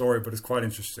whole story, but it's quite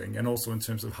interesting. And also in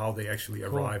terms of how they actually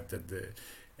arrived at the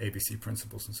ABC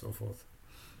principles and so forth.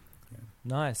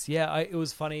 Nice. Yeah, it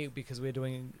was funny because we're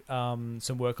doing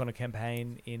some work on a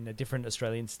campaign in a different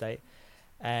Australian state,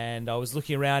 and I was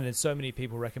looking around and so many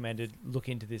people recommended look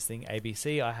into this thing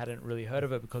ABC. I hadn't really heard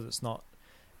of it because it's not,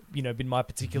 been my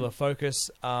particular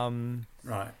focus.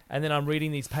 Right. And then I'm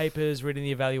reading these papers, reading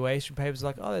the evaluation papers,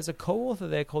 like, oh, there's a co-author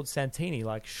there called Santini.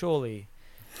 Like, surely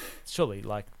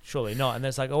not. And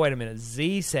there's like, oh, wait a minute,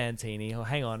 Z Santini. Oh,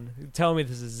 hang on, tell me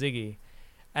this is Ziggy.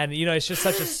 And, it's just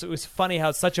it's funny how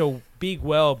it's such a big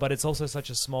world, but it's also such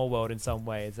a small world in some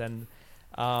ways. And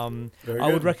I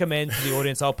would recommend to the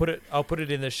audience, I'll put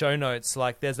it in the show notes.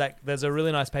 Like there's a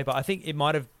really nice paper. I think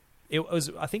I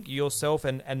think yourself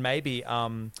and maybe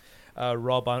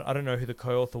Rob, I don't know who the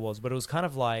co-author was, but it was kind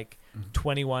of like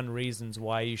 21 reasons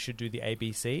why you should do the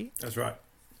ABC. That's right.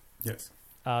 Yes.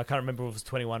 I can't remember if it was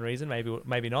 21 reasons,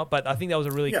 maybe not. But I think that was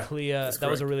a really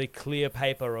was a really clear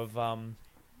paper of,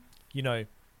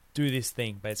 do this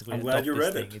thing, basically. I'm glad you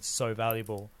read it. It's so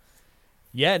valuable.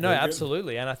 Yeah, no,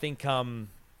 absolutely. And I think like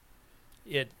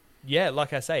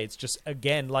I say, it's just,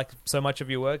 again, like so much of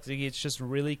your work, Ziggy, it's just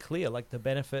really clear. Like the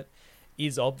benefit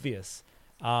is obvious.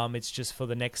 It's just for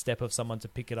the next step of someone to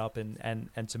pick it up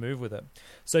and to move with it.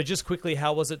 So just quickly,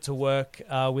 how was it to work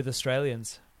with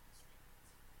Australians?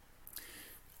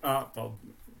 Well,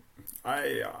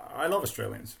 I love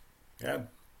Australians. Yeah.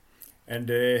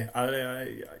 And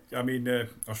I mean,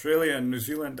 Australia and New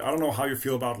Zealand, I don't know how you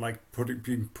feel about like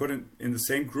being put in the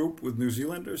same group with New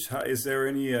Zealanders. Is there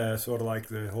any sort of like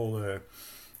the whole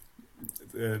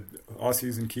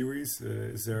Aussies and Kiwis?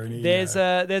 Is there any?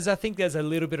 I think there's a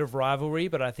little bit of rivalry,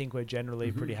 but I think we're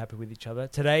generally pretty happy with each other.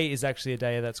 Today is actually a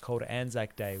day that's called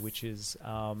Anzac Day, which is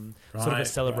sort of a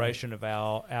celebration of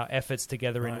our efforts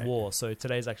together in war. So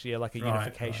today's actually like a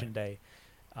unification day.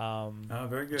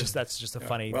 Very good. That's just a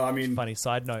funny, funny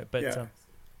side note. But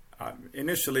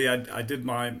initially, I did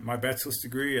my bachelor's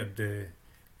degree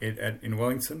in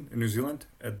Wellington, in New Zealand,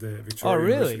 at the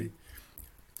Victoria University.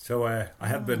 So I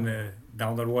have been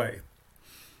down that way.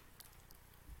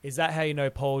 Is that how you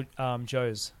know Paul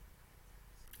Joes?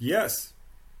 Yes.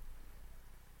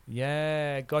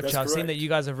 Yeah, gotcha. That's I've seen correct. that you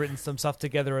guys have written some stuff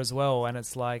together as well, and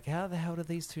it's like, how the hell do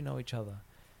these two know each other?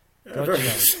 Gotcha.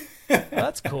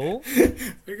 That's cool.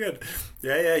 Very good.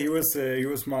 Yeah. He was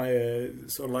my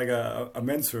sort of like a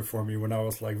mentor for me when I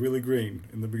was like really green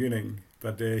in the beginning.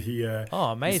 But he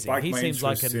amazing. He seems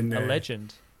like a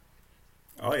legend.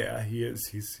 Oh yeah, he is.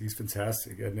 He's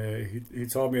fantastic, and he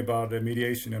taught me about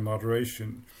mediation and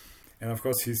moderation, and of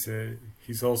course he's an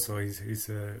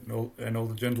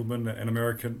older gentleman, an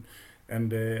American,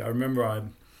 and I remember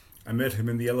I met him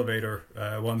in the elevator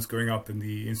once going up in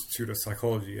the Institute of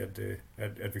Psychology at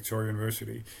Victoria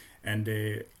University, and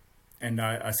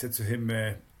I said to him,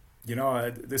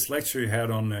 this lecture you had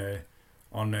on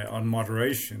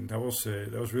moderation, that was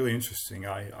really interesting.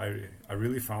 I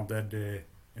really found that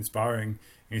inspiring.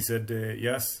 And he said,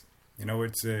 yes,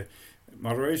 it's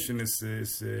moderation is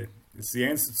the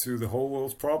answer to the whole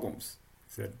world's problems,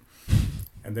 he said.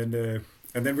 And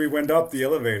then we went up the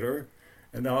elevator,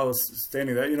 and I was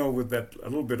standing there, with that a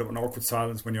little bit of an awkward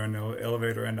silence when you're in the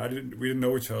elevator, and we didn't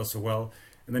know each other so well.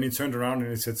 And then he turned around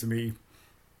and he said to me,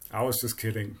 I was just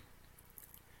kidding.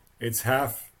 It's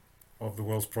half of the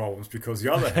world's problems, because the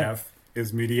other half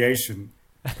is mediation.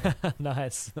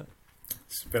 Nice.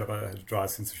 It's a bit of a dry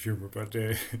sense of humor, but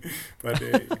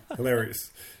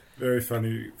hilarious. Very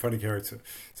funny character.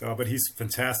 So, but he's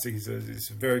fantastic. He's a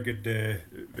very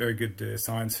good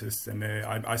scientist, and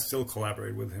I still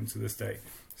collaborate with him to this day.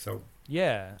 So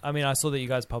yeah, I mean, I saw that you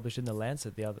guys published in the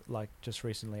Lancet just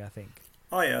recently, I think.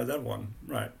 Oh yeah, that one,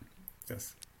 right?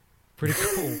 Yes. Pretty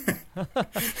cool.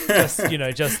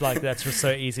 just like that's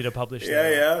so easy to publish.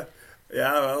 Yeah.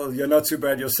 Well, you're not too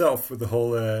bad yourself with the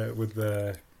whole with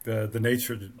the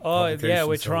nature. Oh yeah,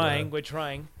 we're trying.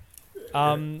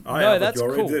 No, that's you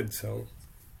already cool. Did so.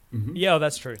 Mm-hmm. Yeah,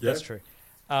 that's true. Yeah. That's true.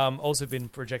 Also been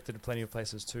projected in plenty of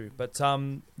places too. But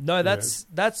that's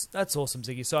awesome,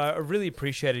 Ziggy. So I really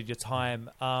appreciated your time.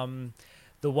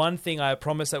 The one thing I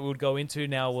promised that we would go into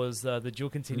now was the dual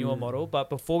continuum model. But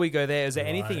before we go there, is there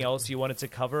anything else you wanted to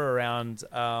cover around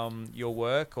your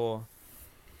work or?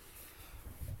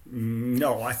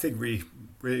 No, I think we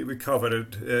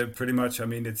covered it pretty much. I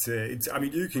mean, it's. I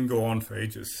mean, you can go on for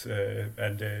ages,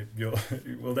 and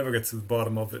we'll never get to the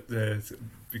bottom of it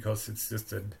because it's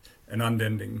just an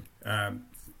unending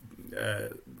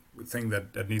thing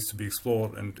that needs to be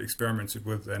explored and experimented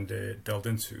with and delved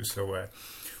into. So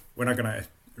we're not going to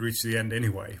reach the end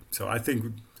anyway. So I think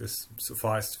this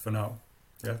sufficed for now.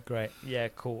 Yeah. Great. Yeah.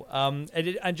 Cool.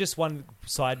 And just one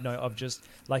side note of just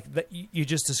like that, you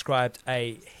just described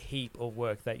a heap of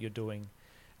work that you're doing.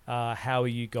 How are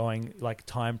you going, like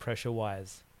time pressure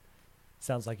wise?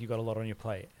 Sounds like you got a lot on your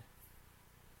plate.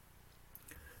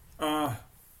 Yeah.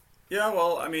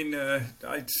 Well, I mean,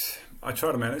 I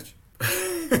try to manage.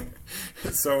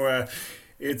 So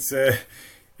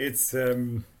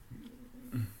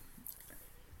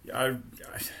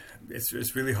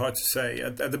it's really hard to say.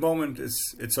 At the moment,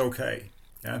 it's okay,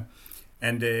 yeah.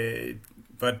 And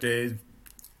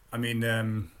I mean,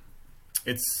 I'm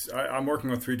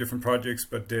working on 3 different projects,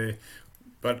 but they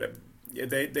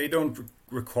don't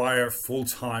require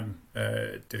full-time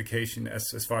dedication,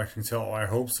 as far as I can tell. I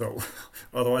hope so.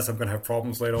 Otherwise, I'm going to have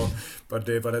problems later on. But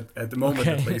at the moment,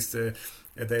 at least, it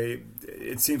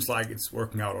seems like it's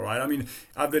working out all right. I mean,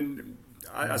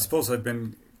 I suppose I've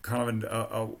been kind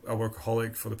of a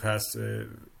workaholic for the past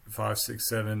 5, 6,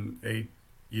 7, 8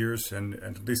 years, and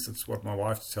at least that's what my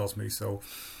wife tells me. So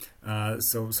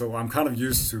I'm kind of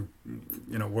used to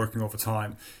working over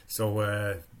time. So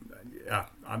yeah,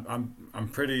 I'm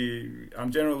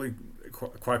generally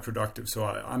quite productive. So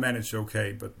I manage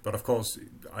okay, but of course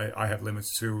I have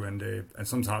limits too, and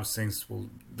sometimes things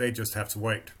they just have to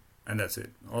wait. And that's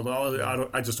it. Although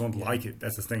I just don't like it.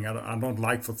 That's the thing. I don't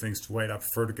like for things to wait. I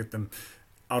prefer to get them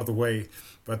out of the way,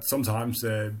 but sometimes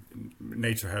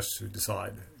nature has to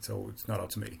decide, so it's not up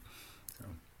to me. So.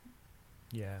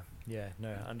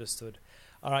 No, understood.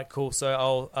 All right, cool. So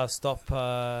I'll stop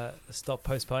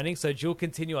postponing. So dual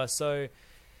continuous. So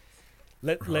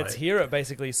Let's hear it,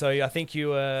 basically. So I think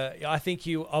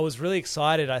I was really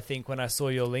excited, I think, when I saw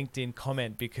your LinkedIn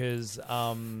comment because,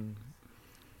 I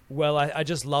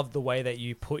just loved the way that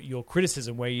you put your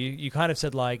criticism, where you kind of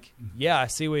said like, yeah, I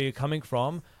see where you're coming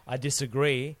from. I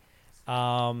disagree.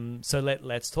 So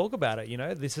let's talk about it. You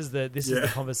know, this is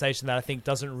the conversation that I think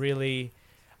doesn't really,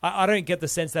 I don't get the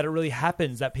sense that it really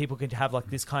happens, that people can have like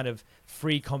this kind of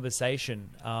free conversation.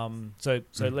 So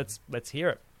let's hear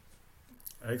it.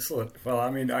 Excellent. Well, I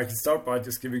mean, I can start by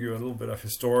just giving you a little bit of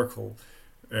historical,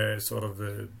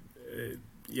 historical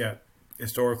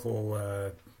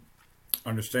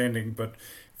understanding. But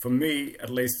for me, at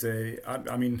least,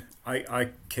 I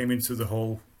came into the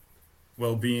whole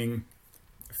well-being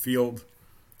field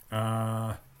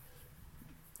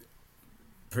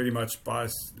pretty much by,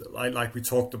 like we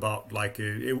talked about, like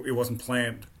it wasn't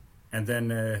planned. And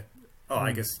then,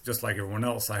 I guess just like everyone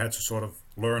else, I had to sort of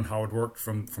learn how it worked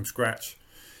from scratch.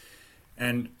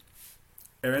 And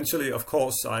eventually, of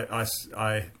course, I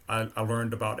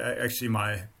learned about actually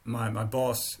my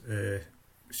boss.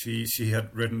 She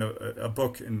had written a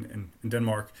book in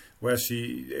Denmark where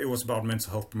it was about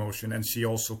mental health promotion, and she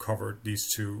also covered these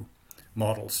two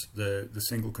models, the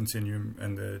single continuum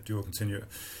and the dual continuum.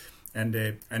 And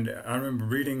I remember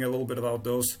reading a little bit about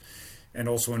those, and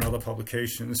also in other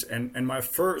publications. And my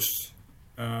first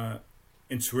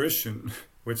intuition,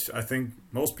 which I think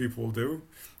most people do,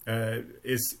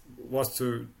 was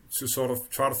to sort of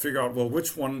try to figure out, well,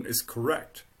 which one is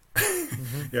correct.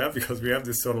 Yeah, because we have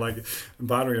this sort of like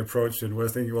binary approach, and we're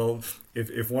thinking, well,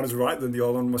 if one is right, then the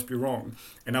other one must be wrong.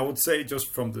 And I would say,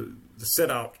 just from the set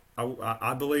out,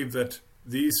 I believe that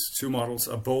these two models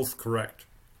are both correct.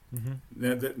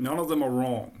 None of them are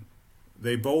wrong.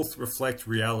 They both reflect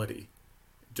reality,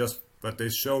 but they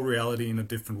show reality in a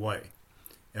different way.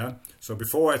 Yeah. So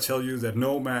before I tell you that,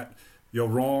 no, Matt, you're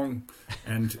wrong,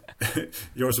 and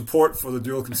your support for the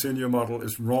dual continuum model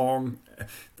is wrong,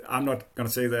 I'm not going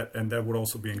to say that, and that would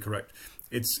also be incorrect.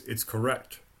 It's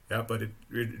correct, yeah, but it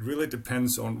really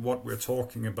depends on what we're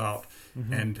talking about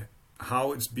and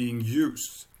how it's being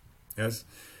used. Yes.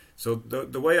 So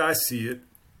the way I see it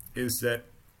is that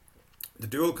the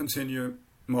dual continuum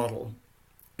model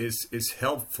is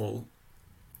helpful,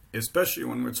 especially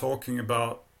when we're talking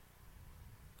about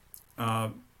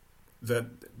that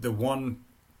the one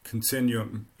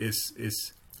continuum is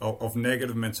of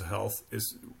negative mental health.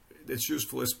 It's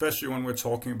useful, especially when we're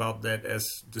talking about that as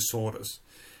disorders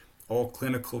or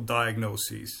clinical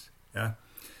diagnoses. Yeah.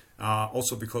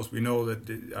 Also because we know that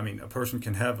a person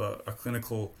can have a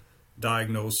clinical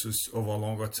diagnosis over a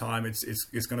longer time.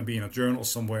 It's going to be in a journal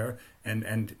somewhere,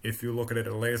 and if you look at it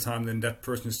at a later time, then that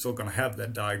person is still going to have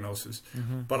that diagnosis.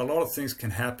 But a lot of things can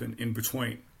happen in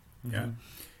between. Yeah.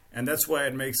 And that's why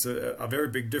it makes a very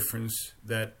big difference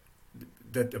that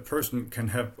a person can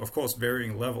have, of course,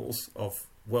 varying levels of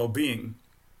well-being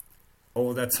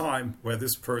over that time where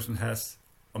this person has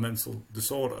a mental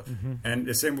disorder. And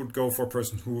the same would go for a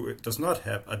person who does not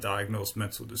have a diagnosed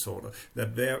mental disorder,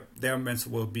 that their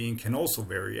mental well-being can also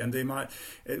vary. And they might,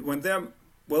 when their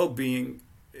well-being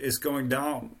is going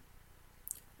down,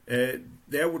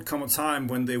 there would come a time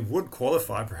when they would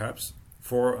qualify perhaps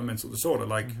for a mental disorder,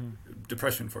 like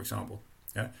depression, for example.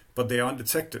 Yeah? But they are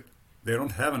undetected. They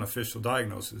don't have an official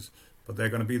diagnosis, but they're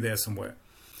going to be there somewhere.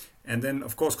 And then,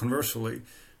 of course, conversely,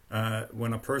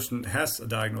 when a person has a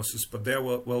diagnosis, but their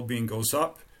well-being goes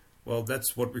up, well,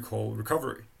 that's what we call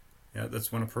recovery. Yeah,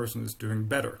 that's when a person is doing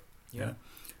better. Yeah.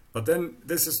 But then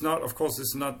this is not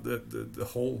the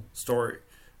whole story.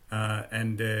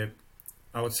 And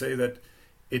I would say that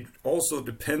it also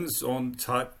depends on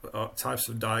types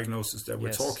of diagnosis that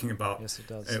we're talking about. Yes, it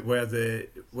does.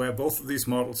 Where both of these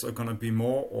models are going to be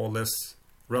more or less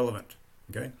relevant.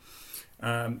 Okay.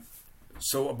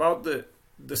 So about the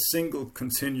single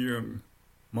continuum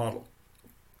model,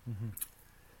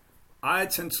 I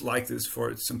tend to like this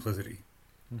for its simplicity.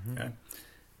 Okay?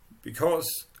 Because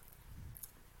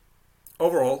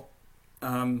overall,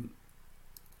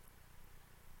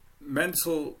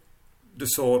 mental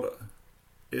disorder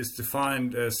is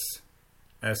defined as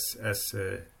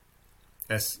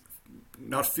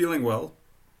not feeling well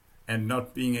and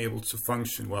not being able to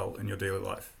function well in your daily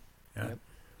life. Yeah.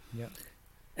 Yep.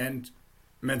 And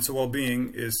mental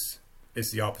well-being is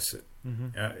the opposite.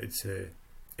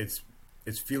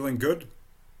 It's feeling good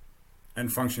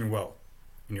and functioning well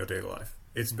in your daily life.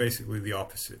 It's basically the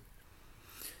opposite.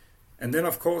 And then,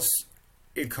 of course,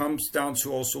 it comes down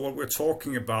to also what we're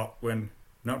talking about when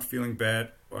not feeling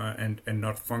bad and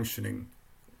not functioning.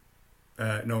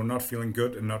 Not feeling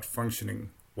good and not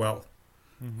functioning well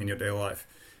in your daily life.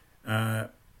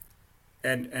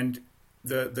 And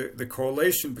the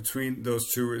correlation between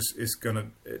those two is going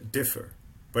to differ.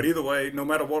 But either way, no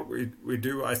matter what we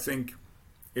do, I think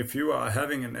if you are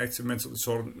having an active mental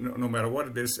disorder, no matter what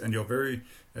it is, and you're very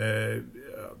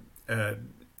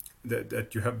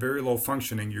that you have very low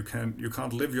functioning, you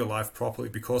can't live your life properly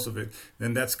because of it,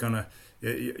 then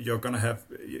you're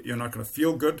not gonna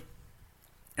feel good,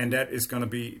 and that is gonna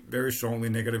be very strongly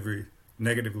negatively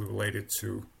related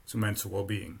to mental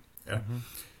well-being. Yeah?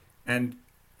 And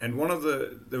one of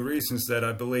the reasons that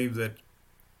I believe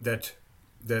that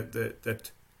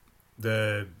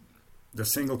the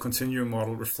single continuum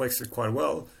model reflects it quite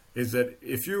well is that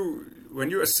when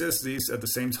you assess these at the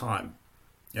same time,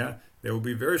 yeah, they will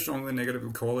be very strongly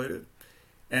negatively correlated.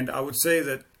 And I would say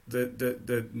that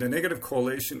the negative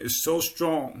correlation is so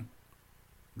strong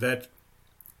that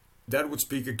would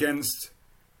speak against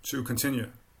to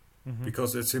continue,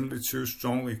 because it's simply too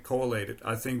strongly correlated.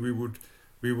 I think we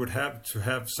would have to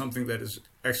have something that is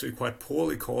actually quite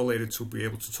poorly correlated to be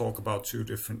able to talk about two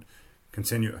different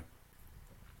continua.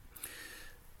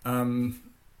 And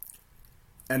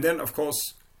then, of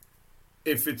course,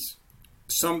 if it's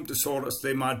some disorders,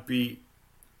 they might be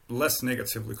less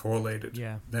negatively correlated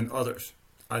than others.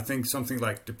 I think something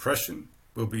like depression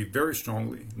will be very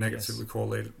strongly negatively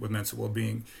correlated with mental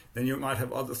well-being. Then you might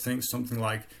have other things, something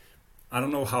like, I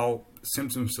don't know how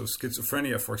symptoms of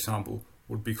schizophrenia, for example,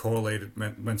 would be correlated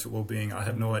with mental well-being. I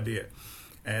have no idea.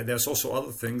 There's also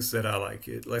other things that are like,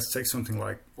 let's take something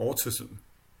like autism.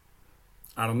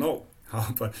 I don't know.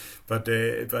 But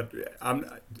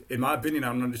in my opinion,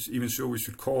 I'm not even sure we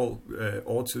should call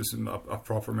autism a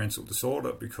proper mental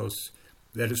disorder, because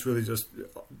that is really just,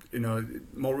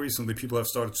 more recently people have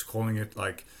started calling it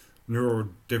like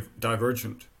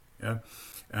neurodivergent. Yeah.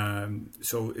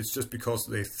 So it's just because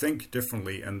they think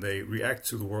differently and they react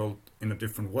to the world in a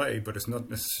different way, but it's not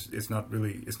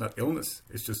illness.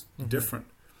 It's just different.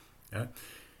 Yeah.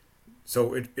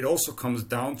 So it also comes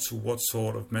down to what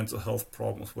sort of mental health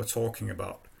problems we're talking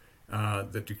about,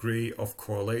 the degree of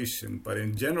correlation. But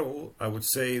in general, I would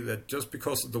say that just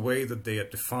because of the way that they are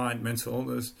defined, mental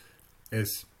illness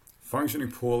is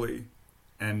functioning poorly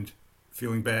and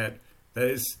feeling bad. That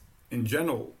is, in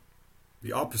general,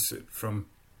 the opposite from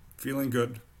feeling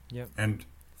good and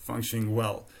functioning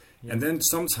well. Yep. And then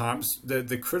sometimes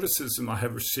the criticism I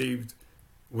have received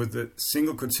with the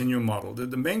single continuum model,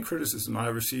 the main criticism I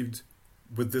have received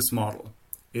with this model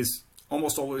is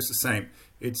almost always the same.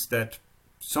 It's that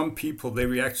some people, they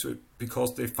react to it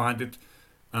because they find it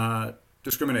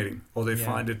discriminating, or they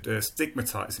find it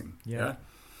stigmatizing. Yeah.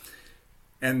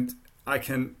 And I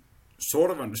can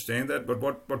sort of understand that, but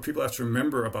what people have to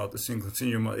remember about the single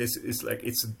continuum is like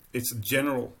it's a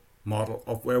general model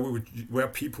of where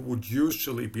people would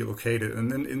usually be located,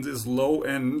 and then in this low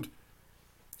end,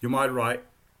 you might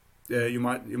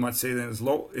say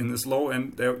that in this low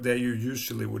end, there you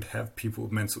usually would have people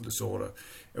with mental disorder.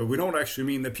 We don't actually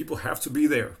mean that people have to be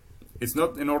there. It's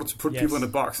not in order to put people in a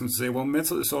box and say, well,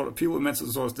 mental disorder, people with mental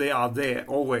disorders, they are there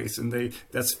always, and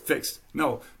that's fixed.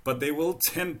 No, but they will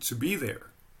tend to be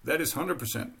there. That is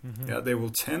 100%. Yeah, they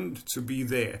will tend to be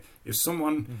there. If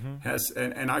someone has,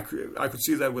 and I could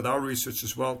see that with our research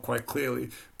as well quite clearly.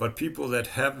 But people that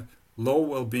have low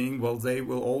well-being, well, they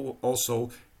will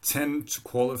also tend to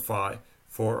qualify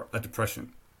for a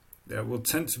depression. They will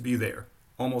tend to be there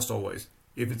almost always.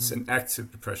 If it's an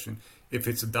active depression, if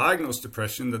it's a diagnosed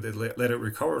depression that they let it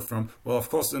recover from, well, of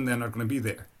course, then they're not going to be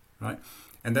there, right?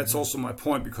 And that's also my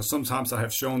point, because sometimes I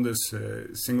have shown this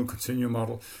single continuum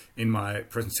model in my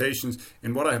presentations,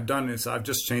 and what I have done is I've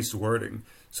just changed the wording.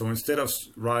 So instead of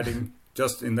writing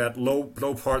just in that low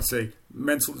part, say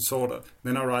mental disorder,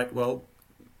 then I write, well,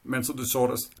 mental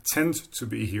disorders tend to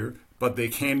be here, but they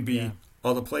can be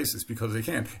other places because they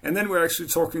can. And then we're actually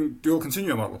talking dual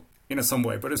continuum model in some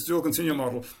way, but it's dual continuum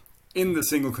model in the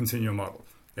single continuum model.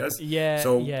 Yes. Yeah.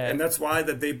 So and that's why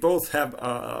that they both have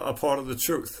a part of the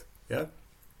truth. Yeah.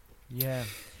 Yeah.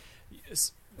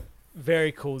 Yes.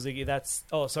 Very cool, Ziggy. That's.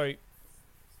 Oh, sorry.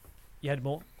 You had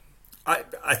more?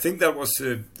 I think that was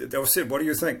it. What do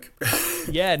you think?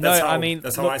 Yeah. No. I mean,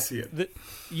 that's how I see it.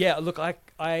 Look,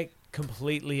 I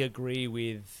completely agree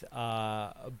with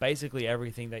basically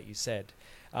everything that you said,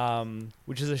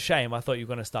 which is a shame. I thought you were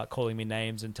going to start calling me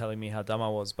names and telling me how dumb I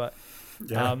was, but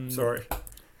sorry.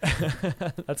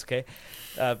 That's okay.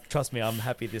 Trust me, I'm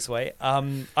happy this way.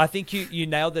 I think you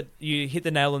nailed it. You hit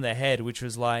the nail on the head, which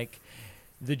was like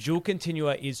the dual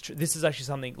continua is. This is actually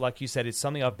something, like you said, it's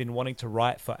something I've been wanting to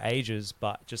write for ages,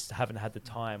 but just haven't had the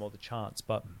time or the chance.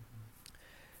 But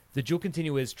the dual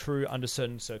continua is true under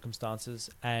certain circumstances,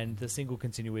 and the single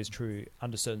continua is true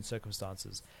under certain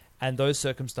circumstances. And those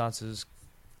circumstances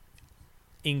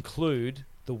include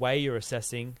the way you're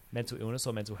assessing mental illness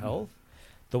or mental health,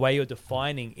 the way you're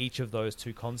defining each of those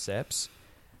two concepts,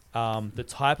 the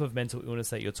type of mental illness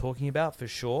that you're talking about for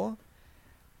sure,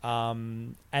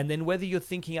 and then whether you're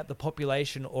thinking at the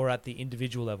population or at the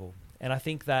individual level. And I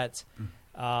think that,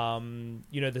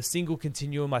 the single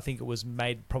continuum, I think it was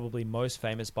made probably most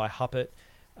famous by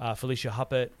Felicia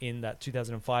Huppert in that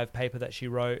 2005 paper that she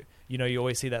wrote. You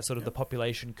always see that sort of the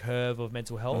population curve of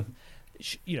mental health.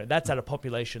 That's at a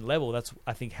population level. That's,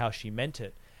 I think, how she meant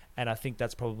it. And I think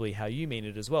that's probably how you mean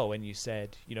it as well when you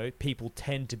said, people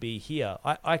tend to be here.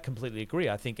 I completely agree.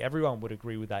 I think everyone would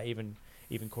agree with that, even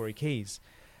Corey Keyes.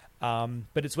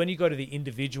 But it's when you go to the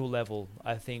individual level,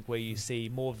 I think, where you see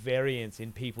more variance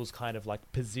in people's kind of like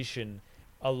position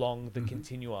along the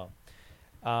continua.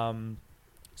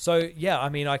 So yeah, I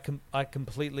mean,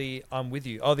 I'm with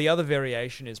you. Oh, the other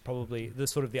variation is probably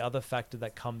the other factor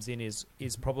that comes in is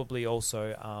probably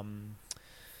also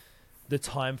the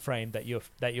time frame that you're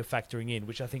factoring in,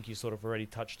 which I think you sort of already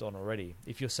touched on already.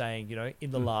 If you're saying,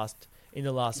 in the last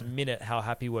minute, how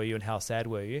happy were you and how sad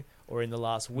were you, or in the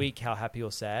last week, how happy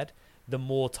or sad, the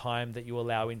more time that you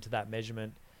allow into that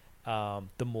measurement,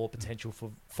 the more potential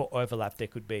for overlap there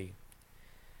could be.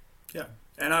 Yeah,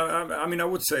 and I mean, I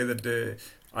would say that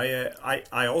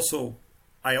I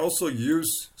also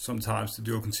use sometimes the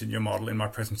dual continuum model in my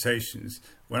presentations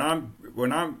when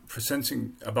I'm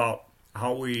presenting about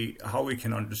how we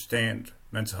can understand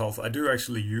mental health. I do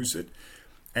actually use it,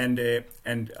 and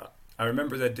I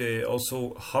remember that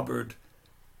also Hubbard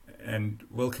and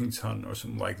Wilkington or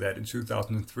something like that in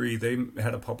 2003, they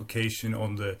had a publication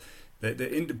on the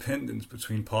independence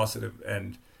between positive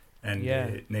and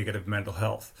negative mental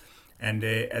health, and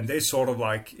they sort of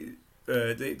like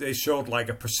they showed like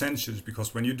a percentage,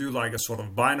 because when you do like a sort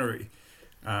of binary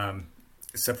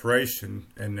separation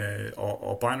and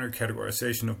or binary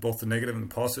categorization of both the negative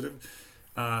and the positive,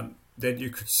 then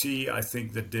you could see, I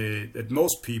think, that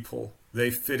most people, they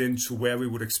fit into where we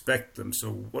would expect them.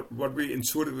 So what we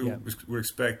intuitively would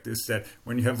expect is that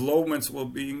when you have low mental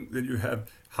well-being, then you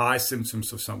have high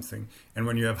symptoms of something, and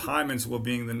when you have high mental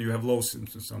well-being, then you have low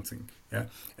symptoms of something. Yeah,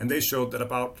 and they showed that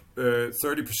about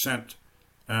 30%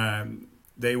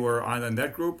 they were either in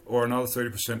that group, or another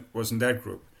 30% was in that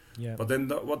group. Yeah. But then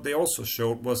what they also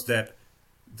showed was that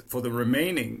for the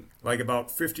remaining, like about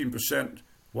 15%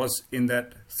 was in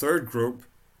that third group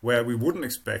where we wouldn't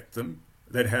expect them,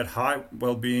 that had high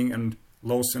well-being and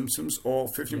low symptoms, or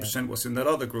 15% was in that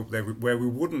other group where we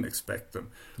wouldn't expect them.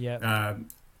 Yeah.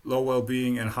 Low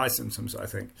well-being and high symptoms, I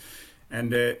think.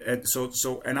 And so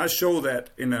I show that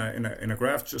in a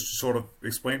graph, just to sort of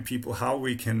explain people how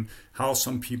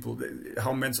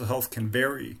mental health can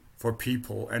vary for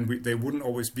people, and they wouldn't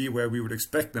always be where we would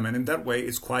expect them, and in that way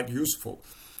it's quite useful.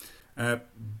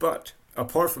 But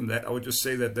apart from that, I would just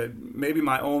say that maybe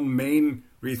my own main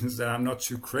reasons that I'm not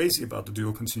too crazy about the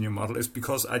dual continuum model is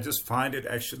because I just find it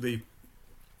a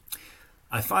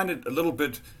little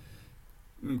bit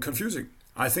confusing.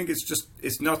 I think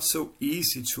it's not so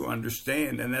easy to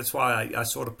understand, and that's why I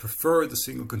sort of prefer the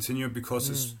single continuum,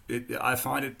 because I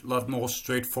find it a lot more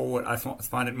straightforward. I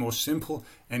find it more simple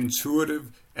and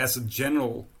intuitive as a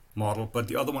general model, but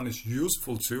the other one is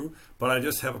useful too. But I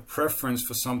just have a preference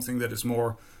for something that is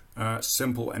more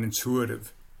simple and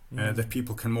intuitive, that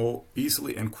people can more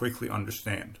easily and quickly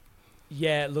understand.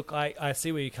 Yeah, look, I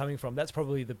see where you're coming from. That's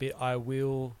probably the bit I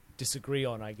will disagree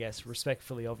on, I guess,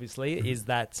 respectfully, obviously, is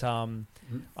that I'm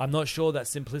not sure that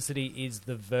simplicity is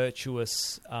the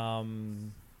virtuous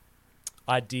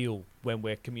ideal when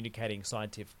we're communicating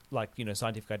scientific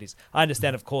ideas. I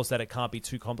understand, of course, that it can't be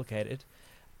too complicated.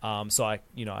 So I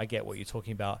get what you're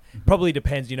talking about. Probably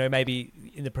depends, maybe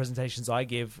in the presentations I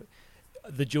give,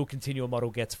 the dual continuum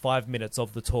model gets 5 minutes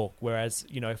of the talk, whereas,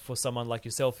 for someone like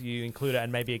yourself, you include it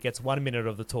and maybe it gets 1 minute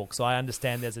of the talk. So I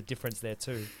understand there's a difference there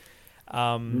too.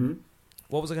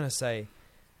 What was I going to say?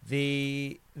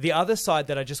 The other side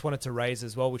that I just wanted to raise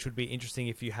as well, which would be interesting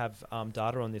if you have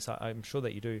data on this, I'm sure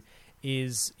that you do,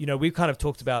 is, we've kind of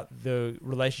talked about the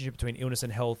relationship between illness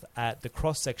and health at the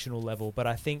cross-sectional level, but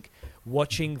I think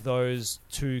watching those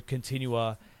two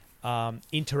continua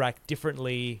interact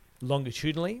differently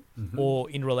longitudinally or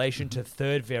in relation to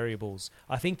third variables,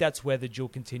 I think that's where the dual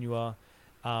continua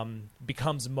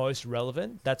becomes most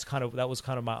relevant. That was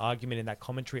kind of my argument in that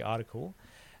commentary article,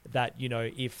 that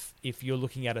if you're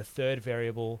looking at a third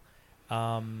variable,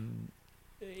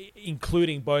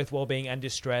 including both well-being and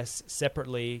distress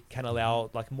separately can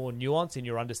allow like more nuance in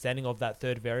your understanding of that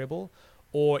third variable,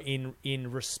 or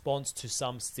in response to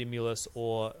some stimulus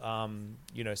or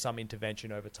some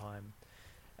intervention over time.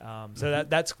 So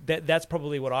that's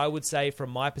probably what I would say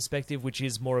from my perspective, which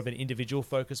is more of an individual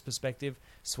focused perspective,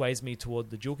 sways me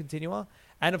toward the dual continua.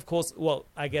 And of course, well,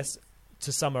 I guess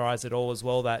to summarize it all as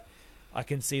well, that I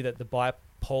can see that the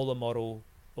bipolar model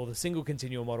or the single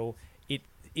continuum model,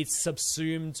 it's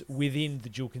subsumed within the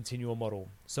dual continuum model.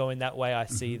 So in that way, I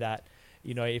see that,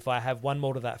 if I have one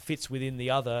model that fits within the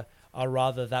other, I'd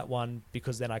rather that one,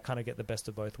 because then I kind of get the best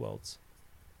of both worlds.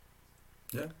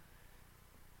 Yeah.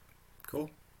 Cool.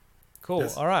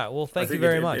 Yes. All right. Well, thank you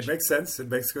very much. It makes sense. It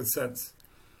makes good sense.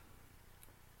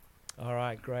 All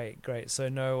right. Great. So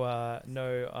no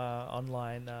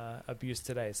online abuse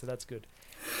today. So that's good.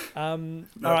 All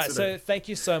right. Today. So thank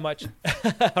you so much.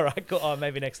 All right. Cool. Oh,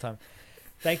 maybe next time.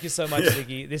 Thank you so much,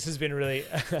 Ziggy. This has been really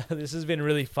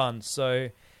fun. So,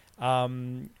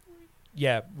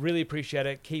 really appreciate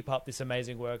it. Keep up this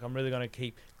amazing work. I'm really going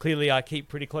to I keep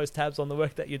pretty close tabs on the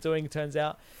work that you're doing, it turns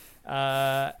out.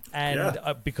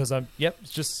 Because I'm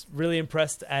just really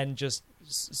impressed, and just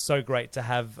so great to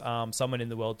have someone in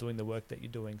the world doing the work that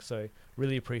you're doing. So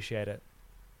really appreciate it.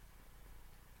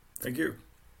 Thank you.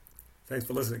 Thanks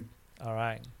for listening. All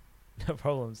right. No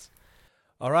problems.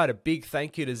 All right, a big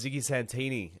thank you to Ziggi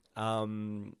Santini.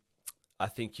 I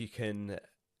think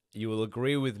you will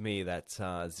agree with me that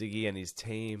Ziggy and his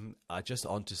team are just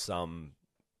onto some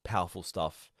powerful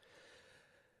stuff,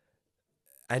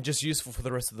 and just useful for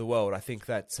the rest of the world. I think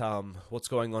that what's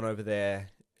going on over there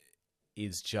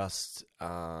is just,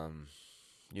 they're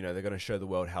going to show the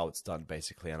world how it's done,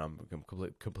 basically, and I'm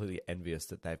completely envious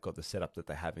that they've got the setup that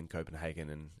they have in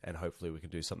Copenhagen, and hopefully we can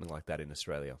do something like that in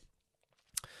Australia.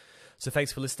 So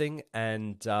thanks for listening,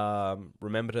 and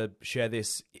remember to share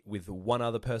this with one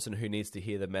other person who needs to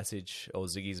hear the message, or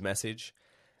Ziggy's message.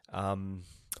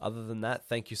 Other than that,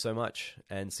 thank you so much,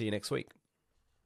 and see you next week.